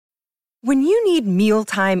When you need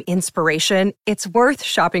mealtime inspiration, it's worth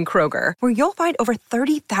shopping Kroger, where you'll find over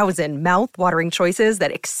 30,000 mouth-watering choices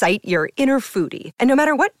that excite your inner foodie. And no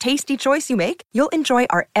matter what tasty choice you make, you'll enjoy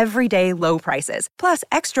our everyday low prices, plus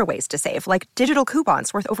extra ways to save, like digital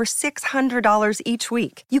coupons worth over $600 each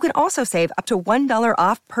week. You can also save up to $1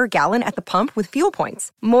 off per gallon at the pump with fuel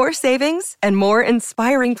points. More savings and more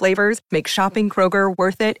inspiring flavors make shopping Kroger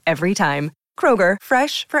worth it every time. Kroger,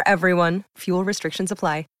 fresh for everyone. Fuel restrictions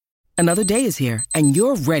apply. Another day is here, and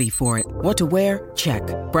you're ready for it. What to wear? Check.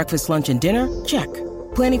 Breakfast, lunch, and dinner? Check.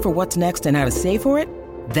 Planning for what's next and how to save for it?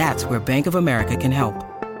 That's where Bank of America can help.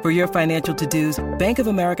 For your financial to-dos, Bank of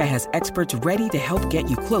America has experts ready to help get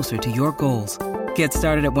you closer to your goals. Get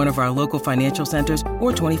started at one of our local financial centers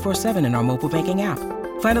or 24/7 in our mobile banking app.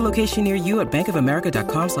 Find a location near you at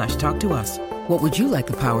bankofamerica.com/talktous. What would you like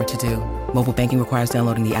the power to do? Mobile banking requires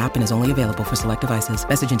downloading the app and is only available for select devices.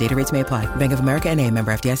 Message and data rates may apply. Bank of America N.A.,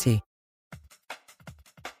 member FDIC.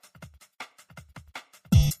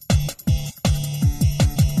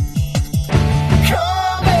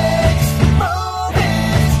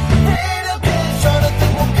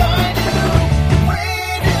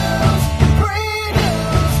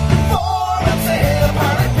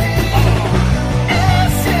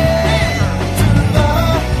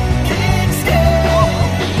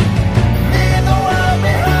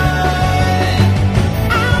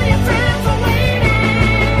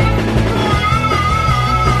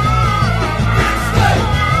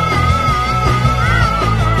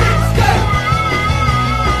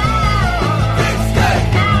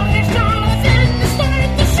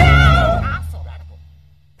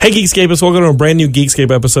 Hey Geekscapists, welcome to a brand new Geekscape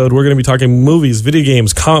episode. We're going to be talking movies, video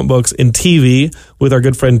games, comic books, and TV with our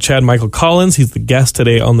good friend Chad Michael Collins. He's the guest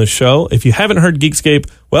today on the show. If you haven't heard Geekscape,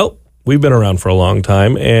 well, we've been around for a long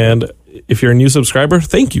time, and if you're a new subscriber,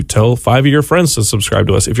 thank you. Tell 5 of your friends to subscribe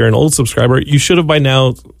to us. If you're an old subscriber, you should have by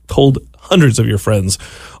now told hundreds of your friends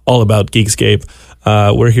all about Geekscape.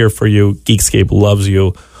 We're here for you. Geekscape loves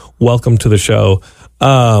you. Welcome to the show.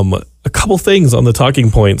 A couple things on the talking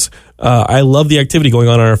points. I love the activity going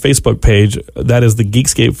on our Facebook page. That is the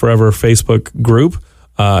Geekscape Forever Facebook group.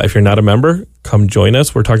 If you're not a member, come join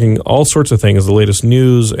us. We're talking all sorts of things, the latest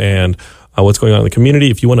news and what's going on in the community.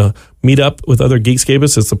 If you want to meet up with other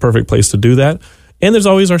Geekscapists, it's the perfect place to do that. And there's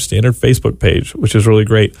always our standard Facebook page, which is really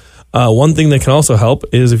great. One thing that can also help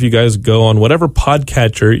is if you guys go on whatever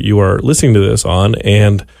podcatcher you are listening to this on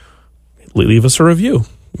and leave us a review.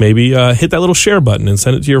 Maybe hit that little share button and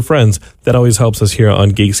send it to your friends. That always helps us here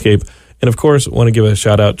on Geekscape. And of course, want to give a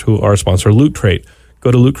shout out to our sponsor, Loot Crate.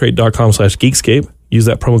 Go to lootcrate.com/Geekscape. Use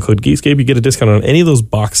that promo code Geekscape. You get a discount on any of those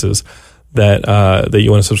boxes that you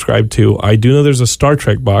want to subscribe to. I do know there's a Star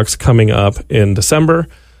Trek box coming up in December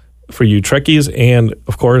for you Trekkies. And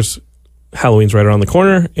of course, Halloween's right around the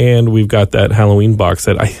corner. And we've got that Halloween box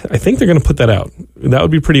that I think they're going to put that out. That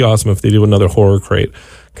would be pretty awesome if they do another horror crate,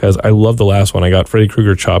 because I love the last one. I got Freddy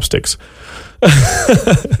Krueger chopsticks.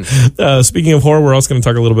 Speaking of horror, we're also going to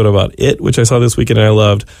talk a little bit about It, which I saw this weekend and I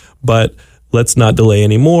loved. But let's not delay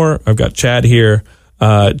anymore. I've got Chad here.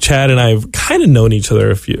 Chad and I have kind of known each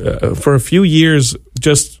other for a few years.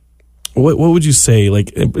 Just what would you say,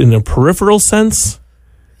 like in a peripheral sense?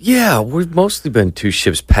 Yeah, we've mostly been two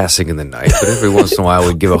ships passing in the night, but every once in a while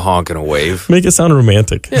we'd give a honk and a wave. Make it sound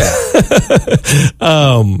romantic. Yeah.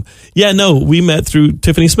 We met through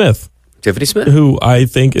Tiffany Smith. Tiffany Smith? Who I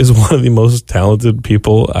think is one of the most talented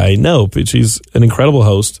people I know. But she's an incredible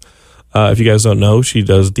host. If you guys don't know, she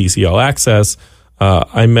does DC All Access.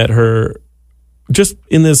 I met her just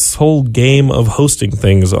in this whole game of hosting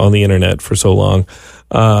things on the internet for so long.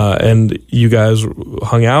 And you guys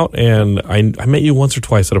hung out, and I met you once or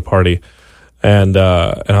twice at a party. And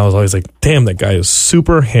I was always like, damn, that guy is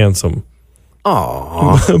super handsome.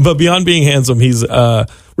 Aww. But beyond being handsome, he's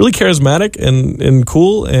really charismatic and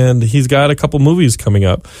cool, and he's got a couple movies coming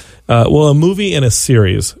up. A movie and a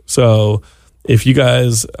series. So if you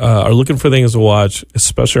guys are looking for things to watch,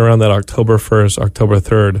 especially around that October 1st, October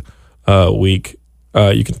 3rd week,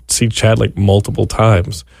 you can see Chad like multiple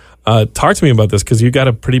times. Talk to me about this, because you got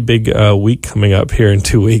a pretty big week coming up here in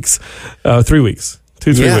 2 weeks. 3 weeks.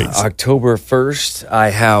 3 weeks. October 1st, I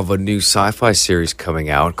have a new sci-fi series coming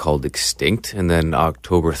out called Extinct. And then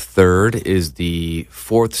October 3rd is the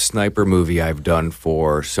fourth sniper movie I've done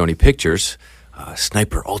for Sony Pictures,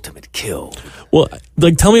 Sniper Ultimate Kill. Well,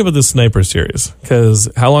 tell me about this sniper series, because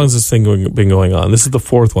how long has this thing been going on? This is the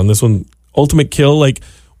fourth one. This one, Ultimate Kill,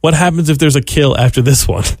 what happens if there's a kill after this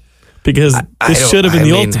one? Because this should have been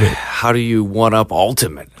the ultimate. How do you one up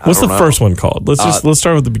ultimate? What's the first one called? Let's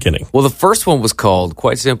start with the beginning. Well, the first one was called,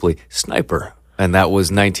 quite simply, Sniper. and that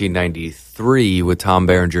was 1993 with Tom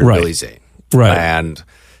Berenger and Right. Billy Zane. Right. And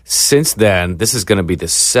since then, this is going to be the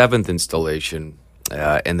 7th installation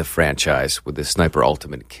in the franchise with the Sniper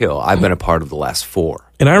Ultimate Kill. I've been a part of the last 4.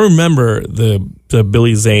 And I remember the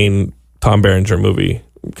Billy Zane Tom Berenger movie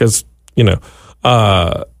because, you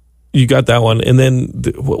got that one. And then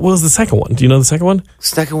what was the second one? Do you know the second one?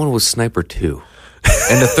 Second one was Sniper 2.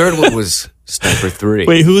 And the third one was Sniper 3.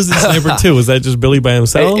 Wait, who was the Sniper 2? Was that just Billy by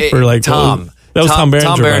himself? Or like Tom. That was Tom Berenger.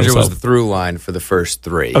 Tom by Berenger himself. was the through line for the first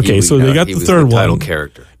 3. Okay, so they got the third the title one.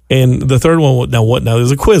 character. And the third one, now what? Now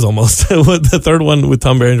there's a quiz almost. The third one with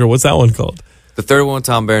Tom Berenger, what's that one called? The third one with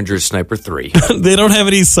Tom Berenger is Sniper 3. They don't have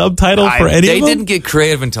any subtitle for any They of them? didn't get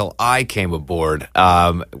creative until I came aboard.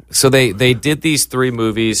 So they did these 3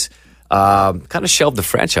 movies, kind of shelved the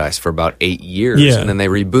franchise for about 8 years. Yeah. And then they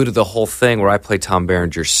rebooted the whole thing where I played Tom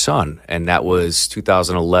Berenger's son. And that was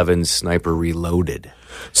 2011's Sniper Reloaded.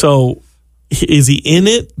 So is he in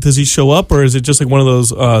it? Does he show up? Or is it just like one of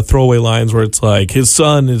those throwaway lines where it's like his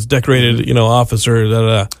son is decorated, officer,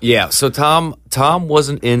 da-da-da. Yeah, so Tom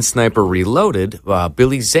wasn't in Sniper Reloaded.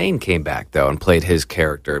 Billy Zane came back, though, and played his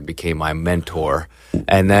character and became my mentor.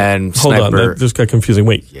 And then Hold on, Sniper... that just got confusing.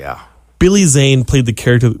 Wait, Yeah. Billy Zane played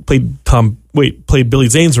Billy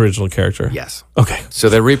Zane's original character? Yes. Okay. So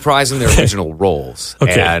they're reprising their original roles.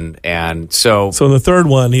 Okay. And so it's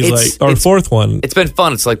been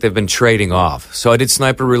fun. It's like they've been trading off. So I did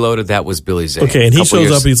Sniper Reloaded. That was Billy Zane. Okay, and he Couple shows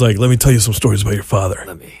years- up. He's like, "Let me tell you some stories about your father."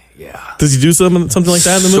 Yeah. Does he do something like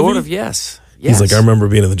that in the movie? Sort of, yes. He's like, "I remember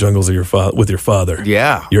being in the jungles of with your father.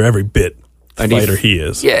 Yeah. You're every bit the And he- fighter he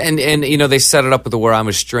is." Yeah, and they set it up with where I'm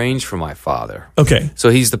estranged from my father. Okay. So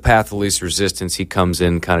he's the path of least resistance. He comes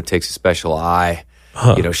in, kind of takes a special eye,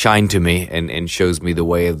 shine to me, and shows me the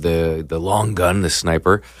way of the long gun, the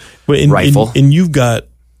sniper rifle. And you've got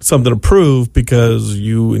something to prove because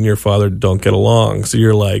you and your father don't get along. So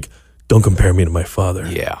you're like, "Don't compare me to my father.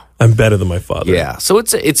 Yeah. I'm better than my father." Yeah, so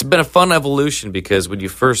it's been a fun evolution because when you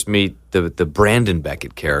first meet the Brandon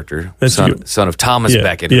Beckett character, son of Thomas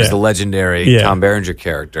Beckett, who's the legendary Tom Berenger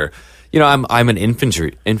character, I'm an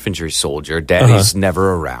infantry soldier. Daddy's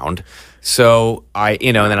never around, so and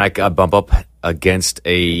then I bump up against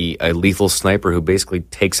a lethal sniper who basically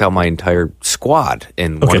takes out my entire squad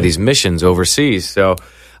in one of these missions overseas. So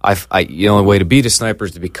the only way to beat a sniper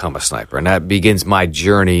is to become a sniper, and that begins my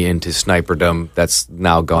journey into sniperdom. That's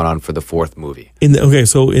now gone on for the 4th movie.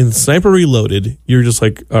 So in Sniper Reloaded, you're just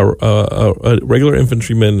like a regular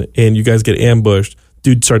infantryman, and you guys get ambushed.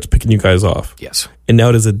 Dude starts picking you guys off. Yes, and now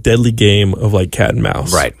it is a deadly game of like cat and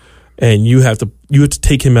mouse. Right. And you have to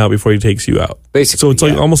take him out before he takes you out. Basically, so it's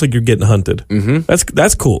like almost like you're getting hunted. Mm-hmm.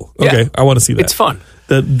 That's cool. Okay, I want to see that. It's fun.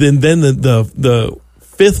 Then the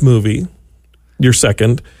 5th movie, your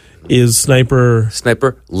second, is Sniper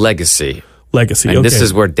Legacy. And this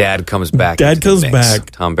is where Dad comes back. Dad comes back.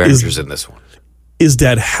 Tom Berenger's in this one. Is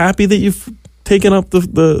Dad happy that you've taken up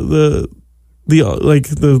the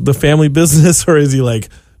family business, or is he like,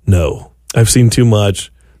 "No, I've seen too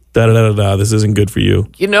much. This isn't good for you"?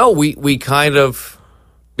 We kind of,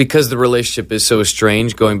 because the relationship is so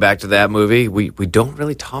strange. Going back to that movie, we don't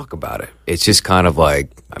really talk about it. It's just kind of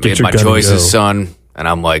like, I made my choices, son. And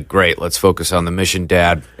I'm like, great, let's focus on the mission,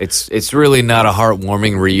 Dad. It's really not a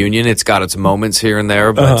heartwarming reunion. It's got its moments here and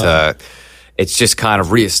there, but it's just kind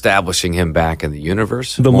of reestablishing him back in the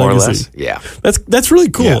universe, more or less. Yeah, that's really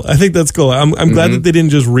cool. Yeah. I think that's cool. I'm glad that they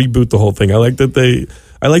didn't just reboot the whole thing. I like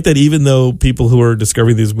that even though people who are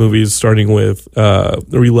discovering these movies, starting with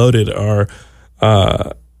Reloaded, are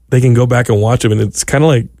they can go back and watch them, and it's kind of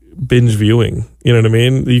like binge viewing. You know what I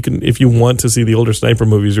mean? You can, if you want to see the older Sniper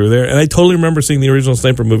movies, you're there. And I totally remember seeing the original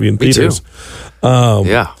Sniper movie in theaters.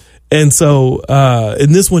 Yeah. And so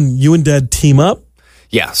in this one, you and Dad team up.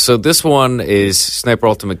 Yeah, so this one is Sniper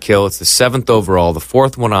Ultimate Kill. It's the 7th overall, the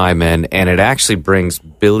 4th one I'm in, and it actually brings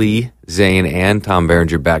Billy Zane and Tom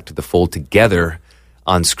Berenger back to the fold together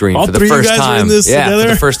on screen All for the three first of you guys time. Are in this together? For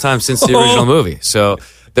the first time since the original movie. So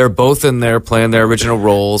they're both in there playing their original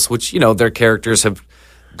roles, which, their characters have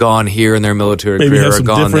gone here in their military career or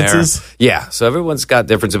gone there. Yeah, so everyone's got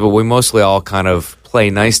differences, but we mostly all kind of play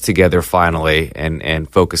nice together finally and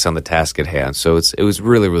focus on the task at hand. So it was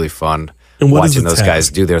really, really fun watching those guys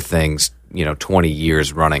do their things, 20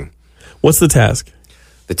 years running. What's the task?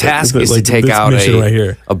 The task is to take out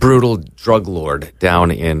a brutal drug lord down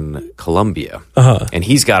in Colombia. And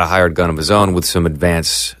he's got a hired gun of his own with some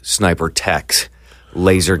advanced sniper tech,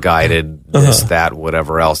 laser guided, this, that,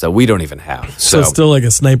 whatever else that we don't even have. So it's still like a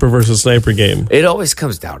sniper versus sniper game. It always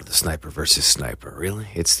comes down to the sniper versus sniper, really.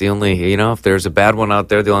 It's the only, if there's a bad one out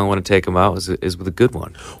there, the only one to take them out is with a good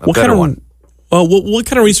one, a better one. What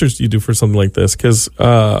kind of research do you do for something like this? Because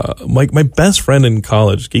my best friend in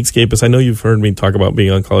college, Geekscapists, I know you've heard me talk about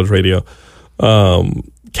being on college radio.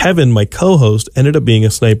 Kevin, my co-host, ended up being a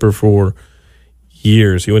sniper for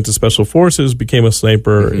years. He went to Special Forces, became a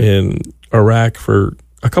sniper in Iraq for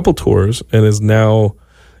a couple tours, and is now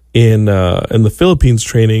in the Philippines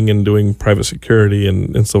training and doing private security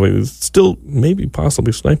and stuff like that. Still maybe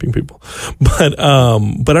possibly sniping people. But I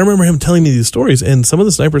remember him telling me these stories, and some of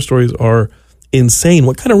the sniper stories are insane.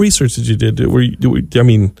 What kind of research did you do? I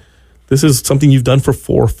mean, this is something you've done for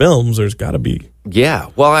 4 films. There's got to be. Yeah.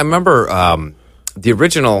 Well, I remember the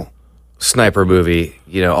original sniper movie,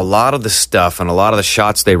 a lot of the stuff and a lot of the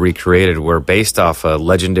shots they recreated were based off a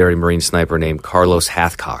legendary Marine sniper named Carlos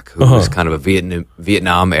Hathcock, who was kind of a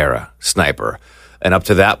Vietnam-era sniper. And up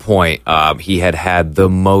to that point, he had the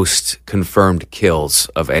most confirmed kills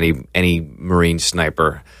of any Marine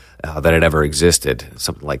sniper that had ever existed,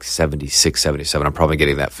 something like 76, 77. I'm probably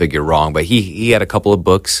getting that figure wrong, but he had a couple of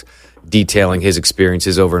books detailing his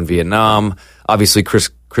experiences over in Vietnam. Obviously,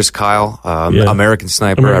 Chris Kyle, American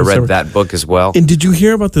Sniper. I read that book as well. And did you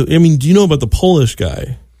hear about do you know about the Polish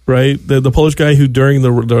guy, right? The Polish guy who during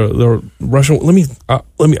the Russian. I'm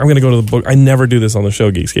going to go to the book. I never do this on the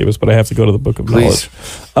show, Geekscapists, but I have to go to the book of knowledge.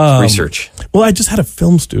 Research. Well, I just had a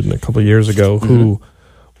film student a couple of years ago who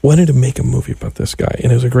wanted to make a movie about this guy,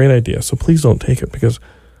 and it was a great idea. So please don't take it, because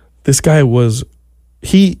this guy I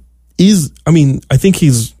think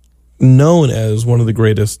he's known as one of the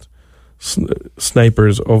greatest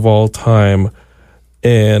snipers of all time,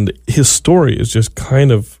 and his story is just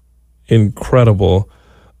kind of incredible.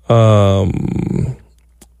 I'm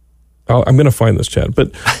going to find this, Chad,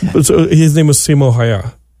 but so his name was Simo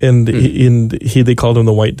Haya, and they called him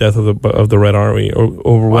the White Death of the Red Army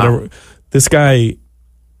or whatever. This guy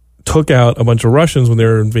took out a bunch of Russians when they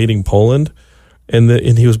were invading Poland, and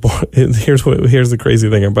he was born. And here's the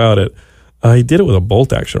crazy thing about it: he did it with a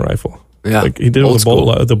bolt action rifle. Yeah, he did it with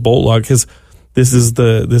the bolt lock. This is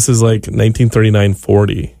like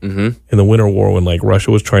 1939-40 in the Winter War, when like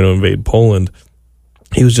Russia was trying to invade Poland.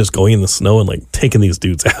 He was just going in the snow and like taking these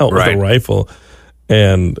dudes out with a rifle,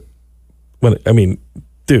 and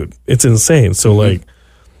dude, it's insane. So like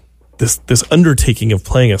this undertaking of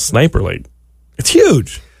playing a sniper, like, it's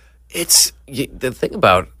huge. It's the thing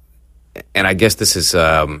about, and I guess this is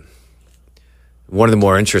one of the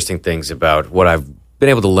more interesting things about what I've been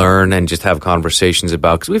able to learn and just have conversations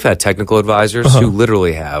about, because we've had technical advisors who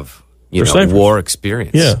literally have war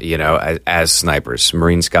experience, as snipers.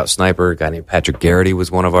 Marine Scout sniper, a guy named Patrick Garrity was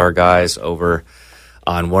one of our guys over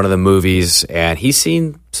on one of the movies, and he's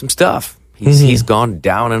seen some stuff. He's gone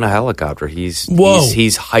down in a helicopter. He's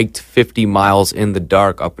hiked 50 miles in the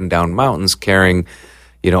dark up and down mountains carrying,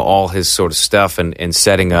 all his sort of stuff and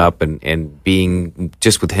setting up and being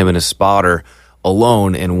just with him and a spotter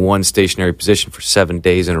alone in one stationary position for 7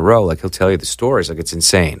 days in a row. Like, he'll tell you the stories. Like, it's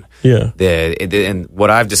insane. Yeah. And what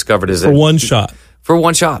I've discovered is for one shot,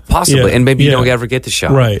 possibly, and maybe you don't ever get the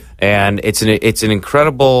shot. Right. And it's an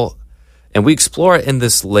incredible, and we explore it in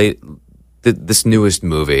this newest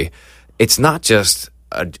movie. It's not just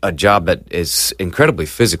a job that is incredibly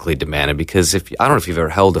physically demanding, because I don't know if you've ever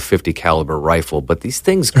held a 50 caliber rifle, but these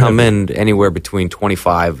things come in anywhere between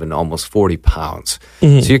 25 and almost 40 pounds. So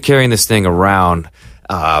you're carrying this thing around,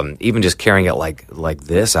 even just carrying it like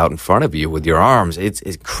this out in front of you with your arms. It's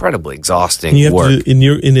incredibly exhausting work.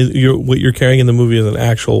 What you're carrying in the movie is an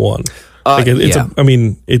actual one.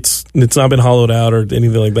 It's not been hollowed out or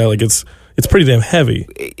anything like that. Like, it's pretty damn heavy.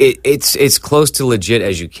 It's close to legit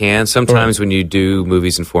as you can. Sometimes when you do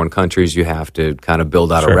movies in foreign countries, you have to kind of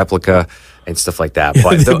build out a replica and stuff like that.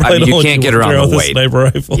 But you can't get around the weight. Sniper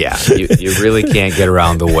rifle. Yeah, you really can't get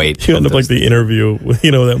around the weight. You end up like The Interview,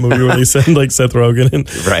 that movie where they send like Seth Rogen in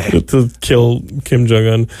to kill Kim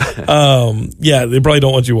Jong-un. They probably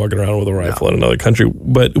don't want you walking around with a rifle in another country.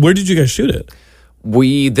 But where did you guys shoot it?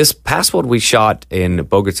 This past one we shot in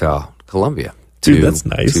Bogota, Colombia. Dude, that's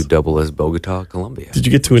nice. To double as Bogota, Colombia. Did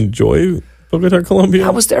you get to enjoy Bogota, Colombia? I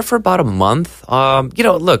was there for about a month.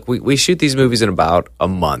 Look, we shoot these movies in about a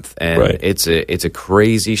month, and it's a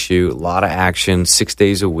crazy shoot, a lot of action, 6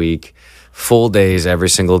 days a week, full days every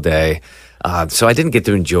single day. So I didn't get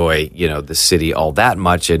to enjoy, the city all that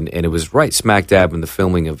much, and it was right smack dab in the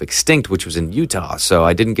filming of Extinct, which was in Utah. So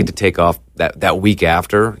I didn't get to take off that week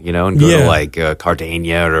after, and go to like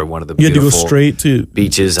Cartagena or one of the beautiful you had to go straight to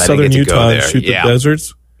beaches. Southern I didn't get to Utah go there. And shoot the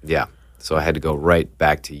deserts. Yeah, so I had to go right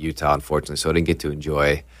back to Utah, unfortunately. So I didn't get to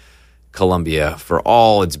enjoy Colombia for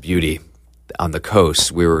all its beauty on the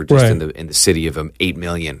coast. We were just in the city of 8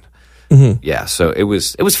 million. Yeah, so it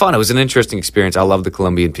was fun. It was an interesting experience. I love the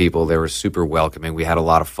Colombian people. They were super welcoming. We had a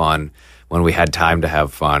lot of fun. when we had time to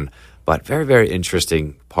have fun. But very, very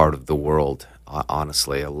interesting part of the world,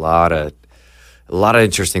 honestly. A lot of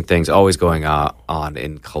interesting things always going on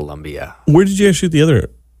in Colombia. Where did you guys shoot the other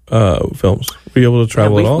films? Were you able to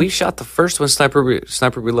travel at all? We shot the first one, Sniper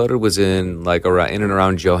Reloaded, was in and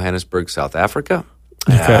around Johannesburg, South Africa.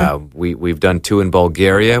 Okay. We've done 2 in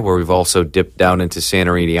Bulgaria, where we've also dipped down into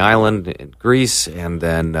Santorini Island in Greece, and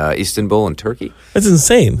then Istanbul in Turkey. That's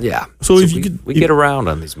insane. Yeah. So if you could, we get around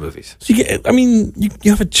on these movies. So you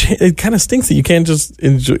have a chance. It kind of stinks that you can't just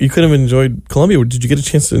enjoy. You could have enjoyed Colombia. Did you get a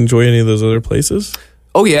chance to enjoy any of those other places?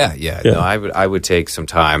 Oh yeah. No, I would take some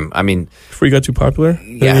time. I mean, before you got too popular,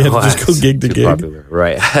 yeah, you had to just go gig to gig. Popular,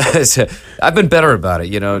 right? I've been better about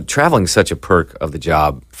it. Traveling is such a perk of the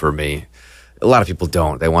job for me. A lot of people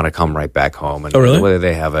don't. They want to come right back home. And really? Whether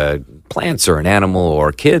they have plants or an animal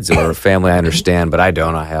or kids or a family, I understand, but I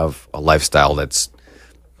don't. I have a lifestyle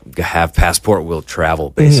have passport will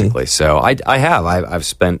travel, basically. So I've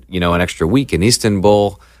spent, an extra week in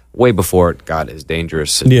Istanbul way before it got as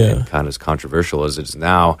dangerous and kind of as controversial as it is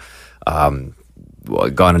now.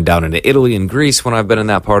 Gone down into Italy and Greece when I've been in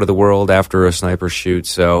that part of the world after a sniper shoot.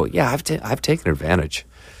 So yeah, I've taken advantage.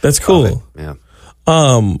 That's cool. Yeah.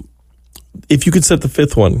 If you could set the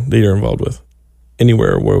 5th one that you're involved with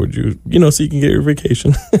anywhere, where would you, so you can get your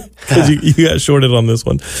vacation? Because you got shorted on this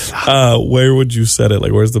one. Where would you set it?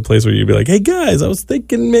 Like, where's the place where you'd be like, hey, guys, I was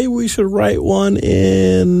thinking maybe we should write one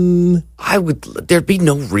in... There'd be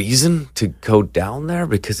no reason to go down there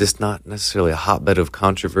because it's not necessarily a hotbed of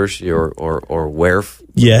controversy or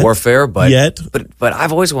warfare. But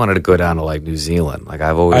I've always wanted to go down to, like, New Zealand. Like,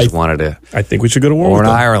 I've always wanted to... I think we should go to war or with in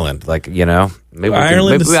them. Ireland. Like, maybe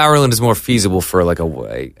Ireland is more feasible for, like,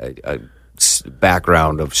 a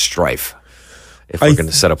background of strife if we're going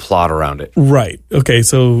to set a plot around it. Right. Okay,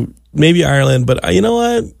 so maybe Ireland, but you know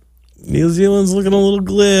what? New Zealand's looking a little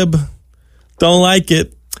glib. Don't like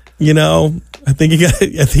it. I think you got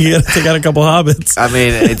to take out a couple hobbits. I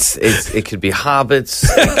mean, it could be hobbits.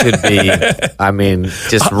 It could be,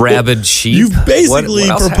 just rabid sheep. You've basically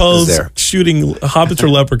proposed shooting hobbits or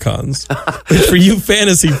leprechauns. For you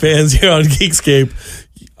fantasy fans here on Geekscape,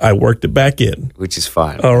 I worked it back in. Which is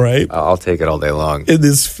fine. All right. I'll take it all day long. In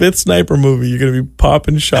this 5th sniper movie, you're going to be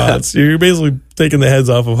popping shots. You're basically taking the heads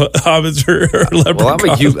off of hobbits or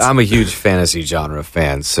leprechauns. Well, I'm a huge fantasy genre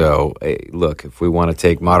fan. So, look, if we want to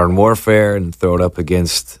take modern warfare and throw it up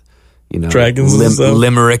against, dragons and stuff,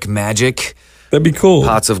 limerick magic, that'd be cool.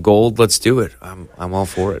 Pots of gold, let's do it. I'm all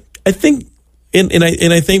for it. I think... And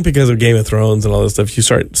I think because of Game of Thrones and all this stuff, you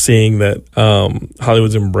start seeing that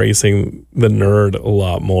Hollywood's embracing the nerd a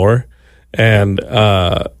lot more. And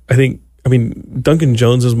Duncan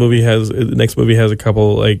Jones's the next movie has a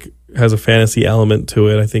couple, has a fantasy element to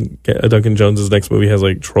it. I think Duncan Jones's next movie has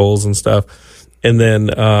like trolls and stuff. And then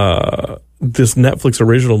this Netflix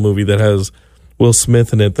original movie that has Will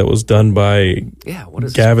Smith in it that was done by what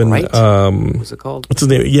is Gavin. What's it called? What's his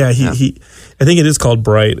name? Yeah, he I think it is called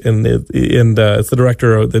Bright, and it's the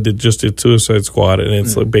director that did Suicide Squad, and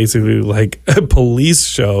it's basically like a police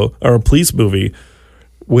show or a police movie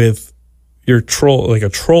with your troll, like a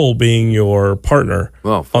troll being your partner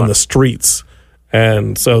on the streets.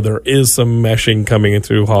 And so there is some meshing coming in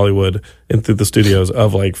through Hollywood and through the studios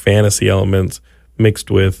of like fantasy elements mixed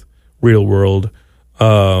with real world.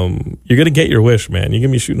 You're gonna get your wish, man. You're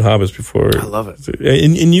gonna be shooting hobbits before. I love it,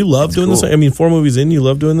 and you love doing this. I mean, 4 movies in, you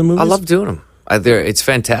love doing the movies. I love doing them. It's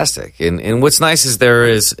fantastic, and what's nice is there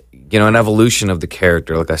is an evolution of the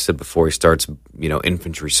character. Like I said before, he starts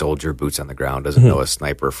infantry soldier, boots on the ground, doesn't know a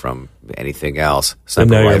sniper from anything else.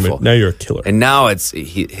 Sniper rifle. Now you're a killer, and now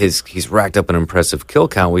he's racked up an impressive kill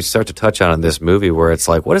count. We start to touch on in this movie where it's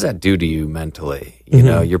like, what does that do to you mentally?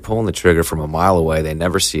 You're pulling the trigger from a mile away. They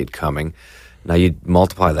never see it coming. Now you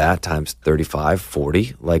multiply that times 35,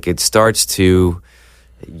 40. Like it starts to,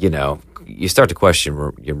 you start to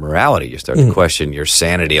question your morality. You start to question your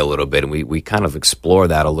sanity a little bit, and we kind of explore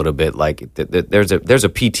that a little bit. Like there's a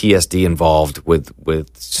PTSD involved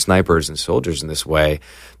with snipers and soldiers in this way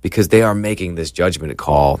because they are making this judgment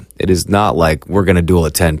call. It is not like we're going to duel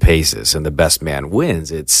at 10 paces and the best man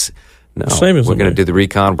wins. It's no, we're going to do the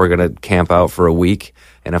recon. We're going to camp out for a week.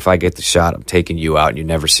 And if I get the shot, I'm taking you out, and you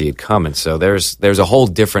never see it coming. So there's a whole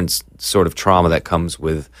different sort of trauma that comes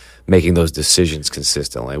with making those decisions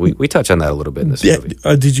consistently. We touch on that a little bit in this movie.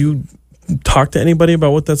 Did you talk to anybody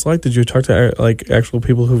about what that's like? Did you talk to like actual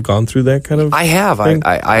people who've gone through that kind of? I have. Thing?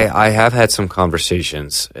 I have had some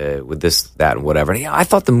conversations with this, that, and whatever. And I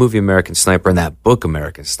thought the movie American Sniper and that book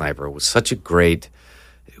American Sniper was such a great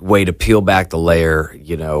way to peel back the layer.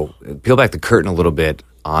 Peel back the curtain a little bit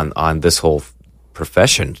on this whole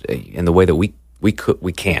profession and the way that we we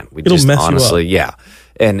can't. We It'll just mess you honestly, yeah.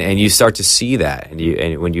 And you start to see that,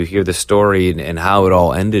 and when you hear the story and how it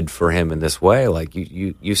all ended for him in this way, like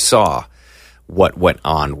you saw what went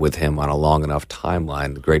on with him on a long enough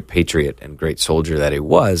timeline. The great patriot and great soldier that he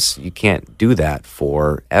was, you can't do that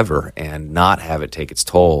forever and not have it take its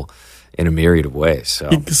toll in a myriad of ways. So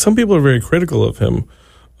some people are very critical of him,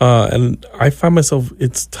 and I find myself,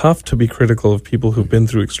 it's tough to be critical of people who've been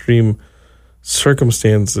through extreme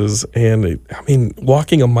circumstances. And I mean,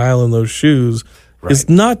 walking a mile in those shoes is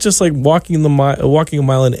not just like walking a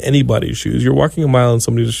mile in anybody's shoes. You're walking a mile in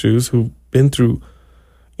somebody's shoes who've been through,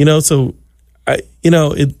 so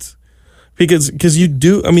it's because you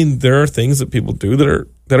do. I mean, there are things that people do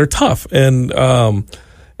that are tough, and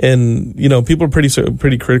people are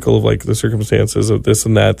pretty critical of like the circumstances of this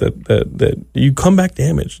and that you come back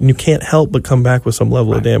damaged, and you can't help but come back with some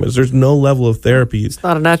level of damage. There's no level of therapy. It's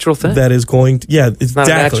not a natural thing. That is going to it's not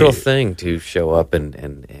a natural thing to show up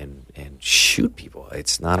and shoot people.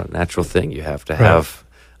 It's not a natural thing. You have to have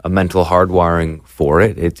a mental hardwiring for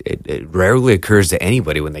it. It rarely occurs to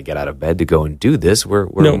anybody when they get out of bed to go and do this. We're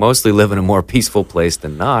mostly live in a more peaceful place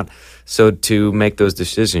than not. So to make those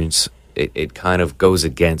decisions, it kind of goes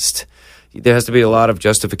against. There has to be a lot of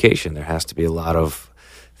justification. There has to be a lot of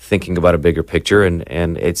thinking about a bigger picture, and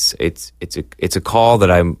it's a call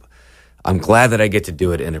that I'm glad that I get to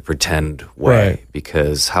do it in a pretend way,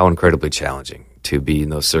 because how incredibly challenging to be in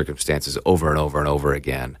those circumstances over and over and over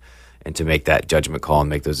again, and to make that judgment call and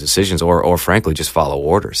make those decisions, or frankly, just follow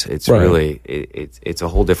orders. It's really, it's a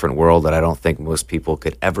whole different world that I don't think most people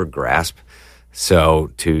could ever grasp. So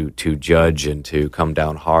to judge and to come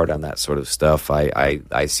down hard on that sort of stuff,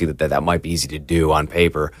 I see that might be easy to do on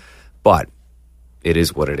paper, but it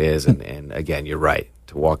is what it is. And again, you're right.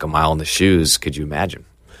 To walk a mile in the shoes, could you imagine?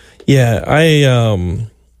 Yeah,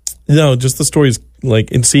 just the stories,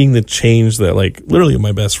 like, and seeing the change that, like, literally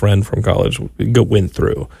my best friend from college went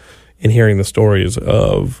through, and hearing the stories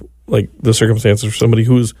of, like, the circumstances for somebody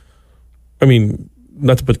who's, I mean,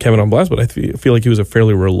 not to put Kevin on blast, but I feel like he was a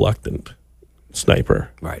fairly reluctant sniper,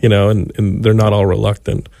 right? And they're not all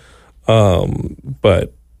reluctant,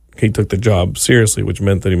 but he took the job seriously, which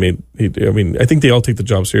meant that I think they all take the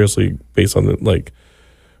job seriously based on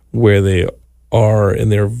where they are in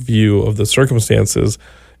their view of the circumstances.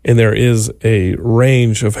 And there is a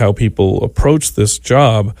range of how people approach this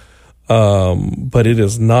job, but it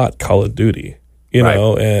is not Call of Duty,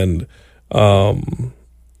 know, and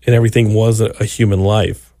everything was a human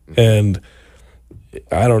life. And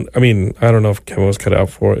I don't know if Kevin was cut out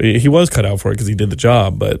for it. He was cut out for it because he did the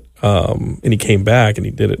job, but and he came back and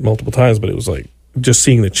he did it multiple times. But it was like just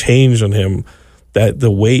seeing the change on him, that the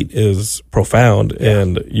weight is profound,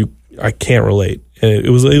 and I can't relate. And it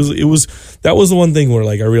was that was the one thing where,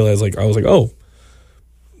 like, I realized, like, I was like, oh,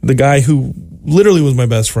 the guy who literally was my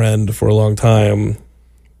best friend for a long time,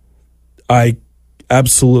 I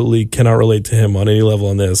absolutely cannot relate to him on any level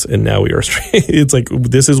on this, and now we are it's like,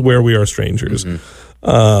 this is where we are strangers.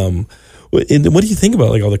 What do you think about,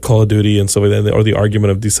 like, all the Call of Duty and stuff like that, or the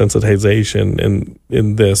argument of desensitization and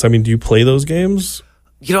in this? I mean, do you play those games?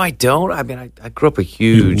 I don't. I mean, I grew up a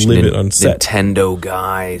huge Nintendo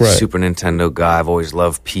guy, Super Nintendo guy. I've always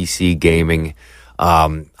loved PC gaming.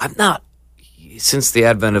 I'm not, since the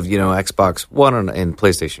advent of, Xbox One and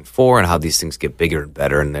PlayStation 4 and how these things get bigger and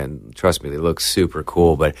better, and then, trust me, they look super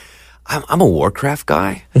cool, but I'm a Warcraft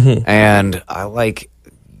guy, and I like,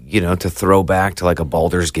 to throw back to, like, a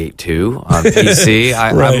Baldur's Gate 2 on PC.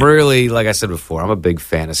 I'm really, like I said before, I'm a big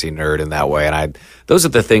fantasy nerd in that way, and those are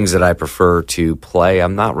the things that I prefer to play.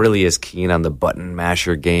 I'm not really as keen on the button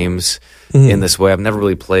masher games in this way. I've never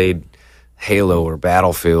really played Halo or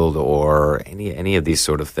Battlefield or any of these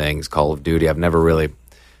sort of things, Call of Duty. I've never really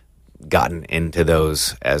gotten into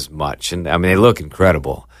those as much, and I mean, they look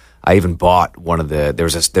incredible. I even bought one of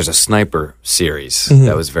there's a sniper series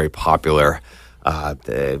that was very popular,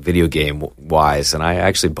 the video game wise, and I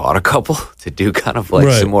actually bought a couple to do kind of like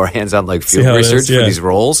some more hands-on, like, field research for these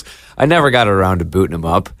roles. I never got around to booting them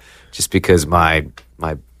up, just because my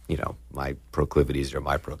proclivities are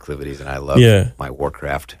my proclivities, and I love my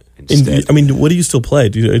Warcraft instead. I mean, what do you still play?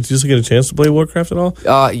 Do you just get a chance to play Warcraft at all?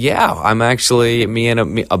 Yeah, I'm actually, me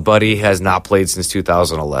and a buddy has not played since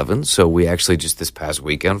 2011, so we actually just this past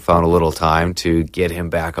weekend found a little time to get him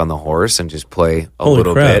back on the horse and just play a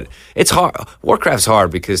little bit. It's hard. Warcraft's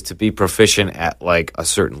hard because to be proficient at, like, a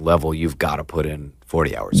certain level, you've got to put in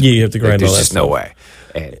 40 hours. Yeah, you have to grind all that There's just stuff. no way.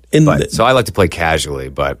 So I like to play casually,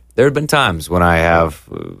 but there have been times when I have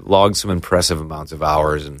logged some impressive amounts of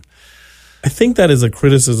hours. And I think that is a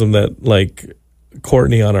criticism that, like,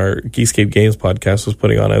 Courtney on our Geekscape Games podcast was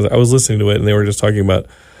putting on. I was listening to it, and they were just talking about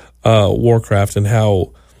Warcraft and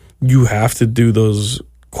how you have to do those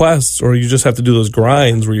quests, or you just have to do those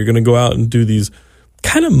grinds where you're going to go out and do these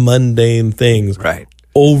kind of mundane things Right.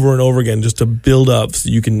 over and over again just to build up so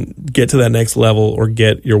you can get to that next level or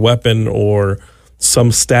get your weapon or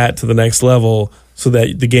some stat to the next level so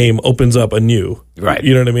that the game opens up anew. Right.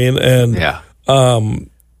 You know what I mean? And Yeah.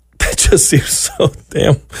 that just seems so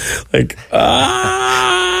damn like,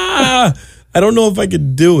 I don't know if I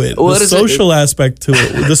could do it. What The is it? social aspect to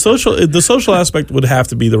it, the social aspect would have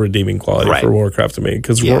to be the redeeming quality Right. for Warcraft to me,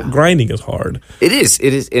 because Yeah. grinding is hard. It is,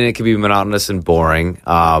 and it can be monotonous and boring.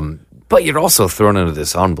 But you're also thrown into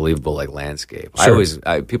this unbelievable like landscape. Sure.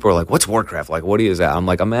 People are like, "What's Warcraft like? What is that?" I'm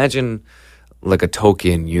like, imagine like a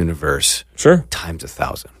Tolkien universe Sure. times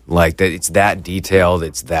 1,000. Like that, it's that detailed.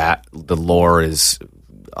 It's that the lore is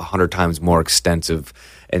 100 times more extensive.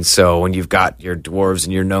 And so when you've got your dwarves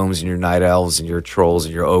and your gnomes and your night elves and your trolls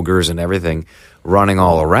and your ogres and everything running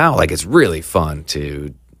all around, like it's really fun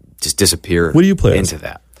to just disappear What do you play as? into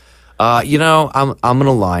that. I'm an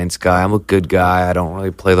alliance guy. I'm a good guy. I don't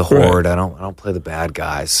really play the horde. Right. I don't play the bad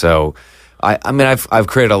guys. So I've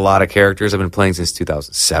created a lot of characters. I've been playing since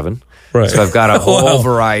 2007. Right. So I've got a whole Wow.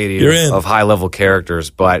 variety You're in. of high level characters.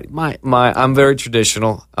 But I'm very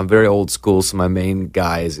traditional. I'm very old school. So my main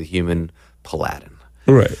guy is a human paladin.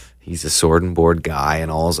 Right. He's a sword and board guy in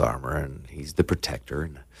all his armor, and he's the protector.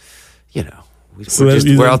 And So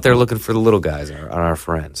that- we're out there looking for the little guys, our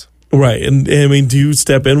friends. Right. And I mean, do you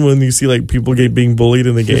step in when you see like people being bullied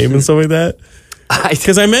in the game and stuff like that?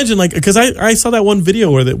 Because I imagine because I saw that one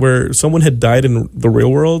video where someone had died in the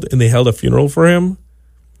real world and they held a funeral for him.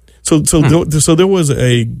 So there was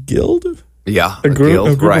a guild, Yeah, a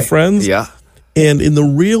group right. of friends. Yeah. And in the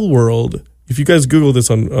real world, if you guys Google this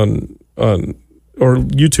on or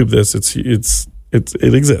YouTube this,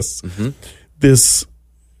 it exists. Mm-hmm. This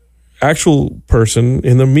actual person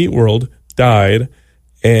in the meat world died,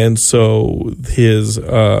 and so his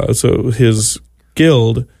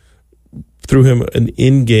guild threw him an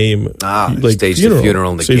in-game staged a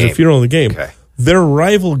funeral in the game. A funeral in the game. Okay. Their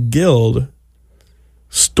rival guild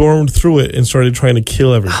stormed through it and started trying to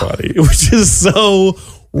kill everybody, which is so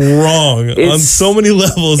wrong on so many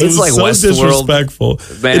levels. It it's was like so Westworld, disrespectful.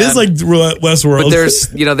 man. It is like Westworld.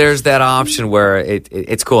 But there's that option where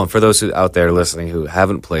it's cool. And for those out there listening who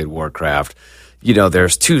haven't played Warcraft,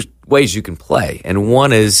 there's two ways you can play. And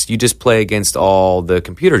one is you just play against all the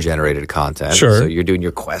computer generated content. Sure. So you're doing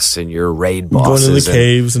your quests and your raid going bosses. into the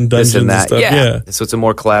caves and this dungeons and and that. stuff. Yeah. So it's a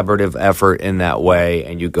more collaborative effort in that way,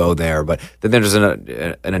 and you go there. But then there's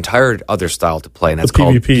an entire other style to play, and that's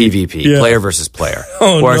called PvP, Yeah. player versus player,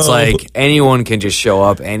 Oh, where it's no. like anyone can just show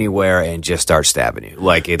up anywhere and just start stabbing you.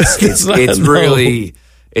 Like it's No. really,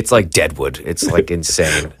 it's like Deadwood. It's like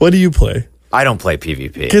insane. What do you play? I don't play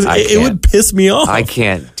PvP Because I it can't- would piss me off. I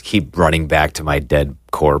can't keep running back to my dead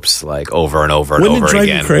corpse like over and over and Wouldn't it over drive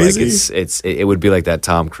you again. crazy? Like it would be like that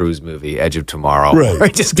Tom Cruise movie, Edge of Tomorrow, Right. where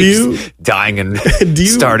it just Do keeps you- dying and Do you,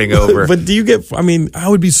 starting over. But do you get? I mean, I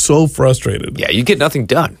would be so frustrated. Yeah, you get nothing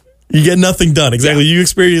done. You get nothing done. Exactly. Yeah. You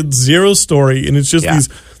experience zero story, and it's just Yeah.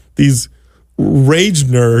 these rage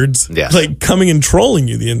nerds Yes. like coming and trolling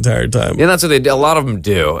you the entire time. And that's what a lot of them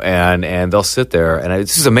do, and they'll sit there. And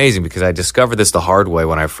this is amazing because I discovered this the hard way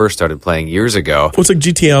when I first started playing years ago. Well, it's like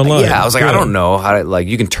GTA Online. Yeah, I was like, I don't know how to,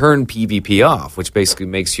 you can turn PvP off, which basically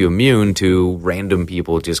makes you immune to random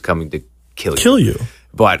people just coming to kill you.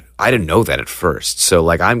 But I didn't know that at first. So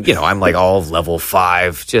I'm like all level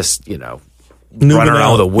 5, just, running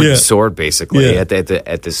around with a wooden sword basically at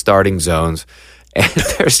the starting zones. And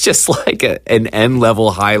there's just like an end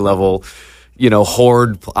level, high level,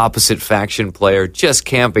 horde opposite faction player just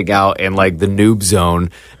camping out in like the noob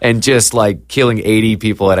zone and just like killing 80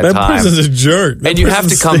 people at a That time. person's a jerk. That And you have to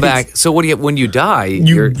person come stinks. back. So when you die,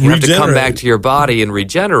 you have to come regenerate. back to your body and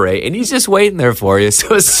regenerate. And he's just waiting there for you.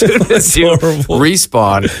 So as soon as you horrible.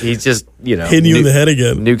 respawn, he's just Hitting you in the head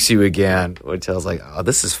again. nukes you again. Which I was like, oh,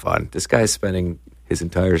 this is fun. This guy's spending his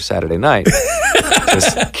entire Saturday night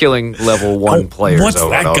just killing level 1 players. What's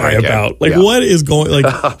over that and over guy again. about? Like, Yeah. what is going?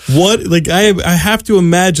 Like, what? Like, I have to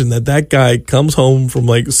imagine that guy comes home from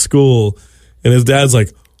like school, and his dad's like,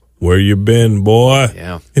 "Where you been, boy?"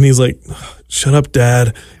 Yeah. And he's like, "Shut up,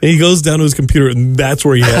 Dad." And he goes down to his computer, and that's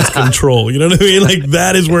where he has control. You know what I mean? Like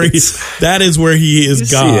that is where he is You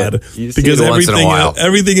see God. it. You see Because it once in a while.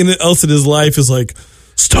 everything else in his life is like,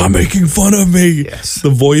 stop making fun of me. Yes. The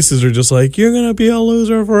voices are just like, you're gonna be a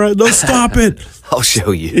loser forever. No, stop it. I'll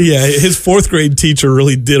show you. Yeah, his 4th grade teacher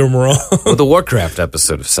really did him wrong. Well, the Warcraft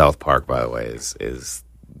episode of South Park, by the way, is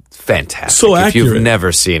fantastic. So if accurate. you've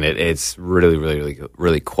never seen it, it's really, really, really,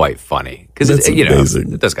 really quite funny because That's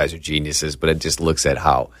amazing. those guys are geniuses. But it just looks at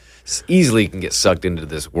how easily can get sucked into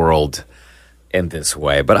this world in this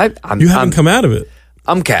way. But You haven't come out of it.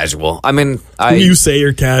 I'm casual. I mean, You say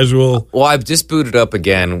you're casual. Well, I've just booted up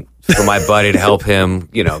again for my buddy to help him,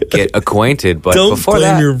 get acquainted. But Don't before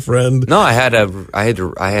blame that, your friend. no, I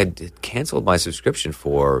had canceled my subscription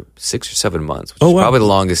for 6 or 7 months, which Oh, is wow. probably the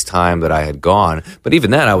longest time that I had gone. But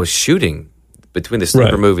even then, I was shooting between the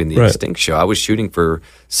Sniper Right, movie and the right. Extinct show. I was shooting for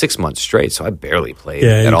 6 months straight, so I barely played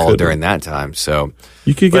Yeah, at you all couldn't. during that time. So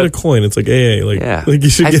You could get But- a coin. It's like AA. yeah, Like you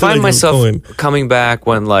should I get find like myself a coin. coming back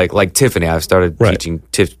when like Tiffany. I've started Right. teaching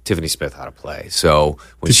Tiffany Smith how to play. So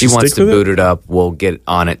when Did she she wants stick to with it? boot it up, we'll get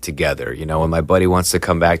on it together. When my buddy wants to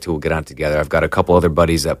come back to, we'll get on it together. I've got a couple other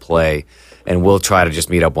buddies that play, and we'll try to just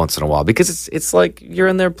meet up once in a while because it's like you're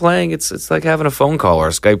in there playing. It's like having a phone call or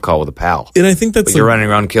a Skype call with a pal. And I think that's But you're running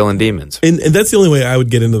around killing demons. and that's the only way I would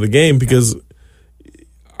get into the game because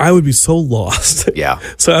I would be so lost. Yeah.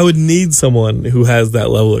 So I would need someone who has that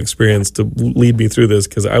level of experience to lead me through this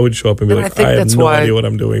because I would show up and be And like, think I have that's no why- idea what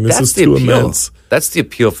I'm doing. This that's is the too appeal. immense. That's the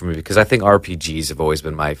appeal for me because I think RPGs have always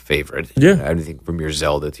been my favorite. Yeah. Anything from your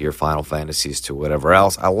Zelda to your Final Fantasies to whatever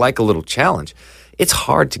else. I like a little challenge. It's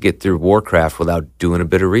hard to get through Warcraft without doing a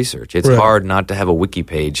bit of research. It's Right. hard not to have a wiki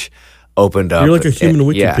page opened up. You're like a human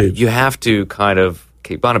wiki yeah, page. You have to kind of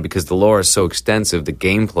keep on it because the lore is so extensive, the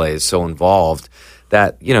gameplay is so involved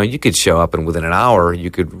that, you could show up and within an hour you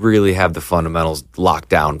could really have the fundamentals locked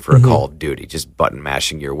down for a Call of Duty, just button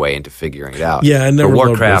mashing your way into figuring it out. Yeah, I never For loved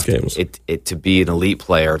Warcraft, those games. it to be an elite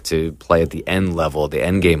player, to play at the end level, the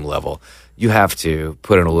end game level, you have to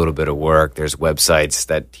put in a little bit of work. There's websites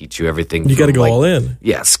that teach you everything. You got to from, go all in.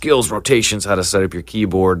 Yeah, skills, rotations, how to set up your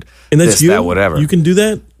keyboard, And that's this, you? that, whatever. You can do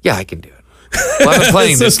that? Yeah, I can do it. Well, I've been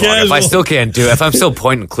playing So this long. If I casual. still can't do it, if I'm still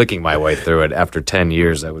point and clicking my way through it after 10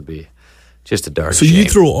 years, that would be just a dark So shame.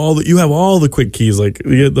 you have all the quick keys, like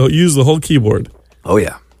you use the whole keyboard. Oh,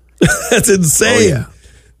 yeah. That's insane. Oh, yeah.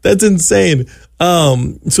 That's insane.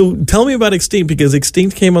 So tell me about Extinct because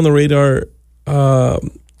Extinct came on the radar.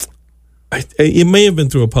 It may have been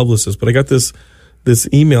through a publicist, but I got this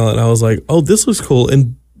email and I was like, oh, this looks cool.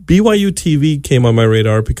 And BYU TV came on my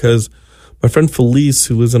radar because my friend Felice,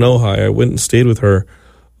 who lives in Ojai, I went and stayed with her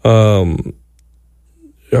when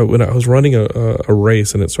I was running a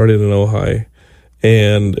race and it started in Ojai.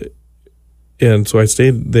 And so I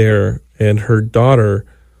stayed there and her daughter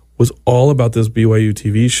was all about this BYU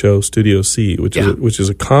TV show, Studio C, which is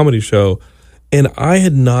a comedy show. And I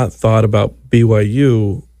had not thought about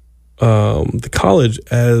BYU, the college,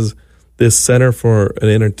 as this center for an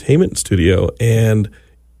entertainment studio. And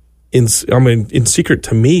in secret,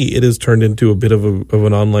 to me, it has turned into a bit of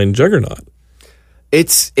an online juggernaut.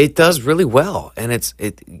 It does really well, and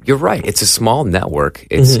you're right. It's a small network.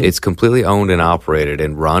 It's completely owned and operated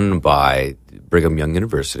and run by Brigham Young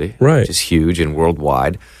University, Right. which is huge and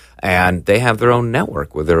worldwide. And they have their own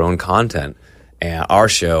network with their own content. And our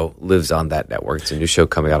show lives on that network. It's a new show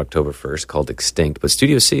coming out October 1st called Extinct. But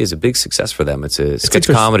Studio C is a big success for them. It's a sketch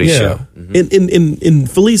comedy show. In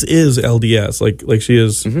Felice is LDS, like she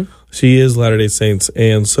is. She is Latter-day Saints,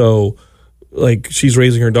 and so like she's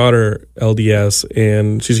raising her daughter LDS,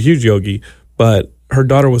 and she's a huge yogi. But her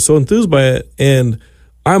daughter was so enthused by it, and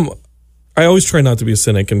I always try not to be a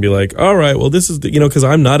cynic and be like, all right, well, this is because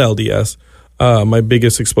I'm not LDS. My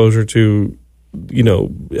biggest exposure to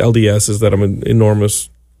LDS is that I'm an enormous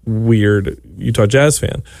weird Utah Jazz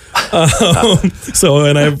fan.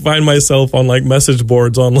 And I find myself on like message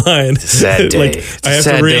boards online. Sad day. Like It's I a have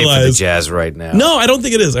sad to day for the realize. Jazz right now. No, I don't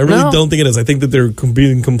think it is. I really don't think it is. I think that they're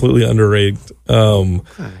being completely underrated.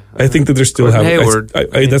 I think that they're still Gordon having. Hayward.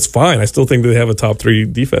 That's fine. I still think that they have a top 3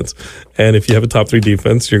 defense, and if you have a top 3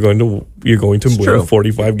 defense, you're going to win true.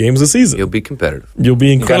 45 games a season. You'll be competitive. You'll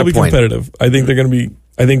be incredibly point. competitive. I think they're going to be.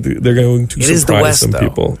 I think they're going to It is the surprise West, some though.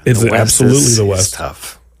 people. It's The West absolutely is the West.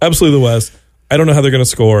 tough. Absolutely the West. I don't know how they're going to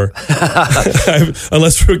score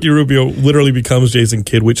unless Ricky Rubio literally becomes Jason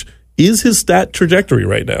Kidd, which is his stat trajectory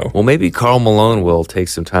right now. Well, maybe Karl Malone will take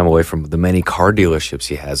some time away from the many car dealerships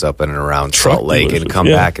he has up in and around Truck Salt Lake and dealerships, come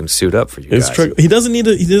yeah. back and suit up for you It's guys. true. He doesn't need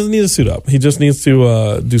to suit up. He just needs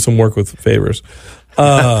to do some work with Favors,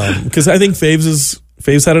 because I think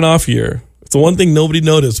Faves had an off year. It's the one thing nobody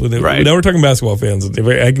noticed when Right. now we're talking basketball fans.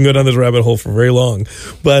 I can go down this rabbit hole for very long,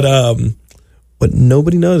 but what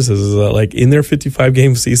nobody notices is that like in their 55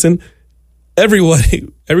 game season, everybody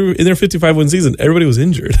in their 55 win season, everybody was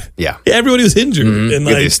injured. Yeah. Everybody was injured, and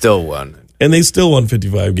Yeah, they still won. they still won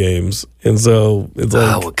 55 games, and so it's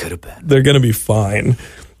like what could have been? they're going to be fine.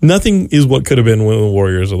 Nothing is what could have been when the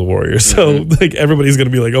Warriors are the Warriors. So like everybody's going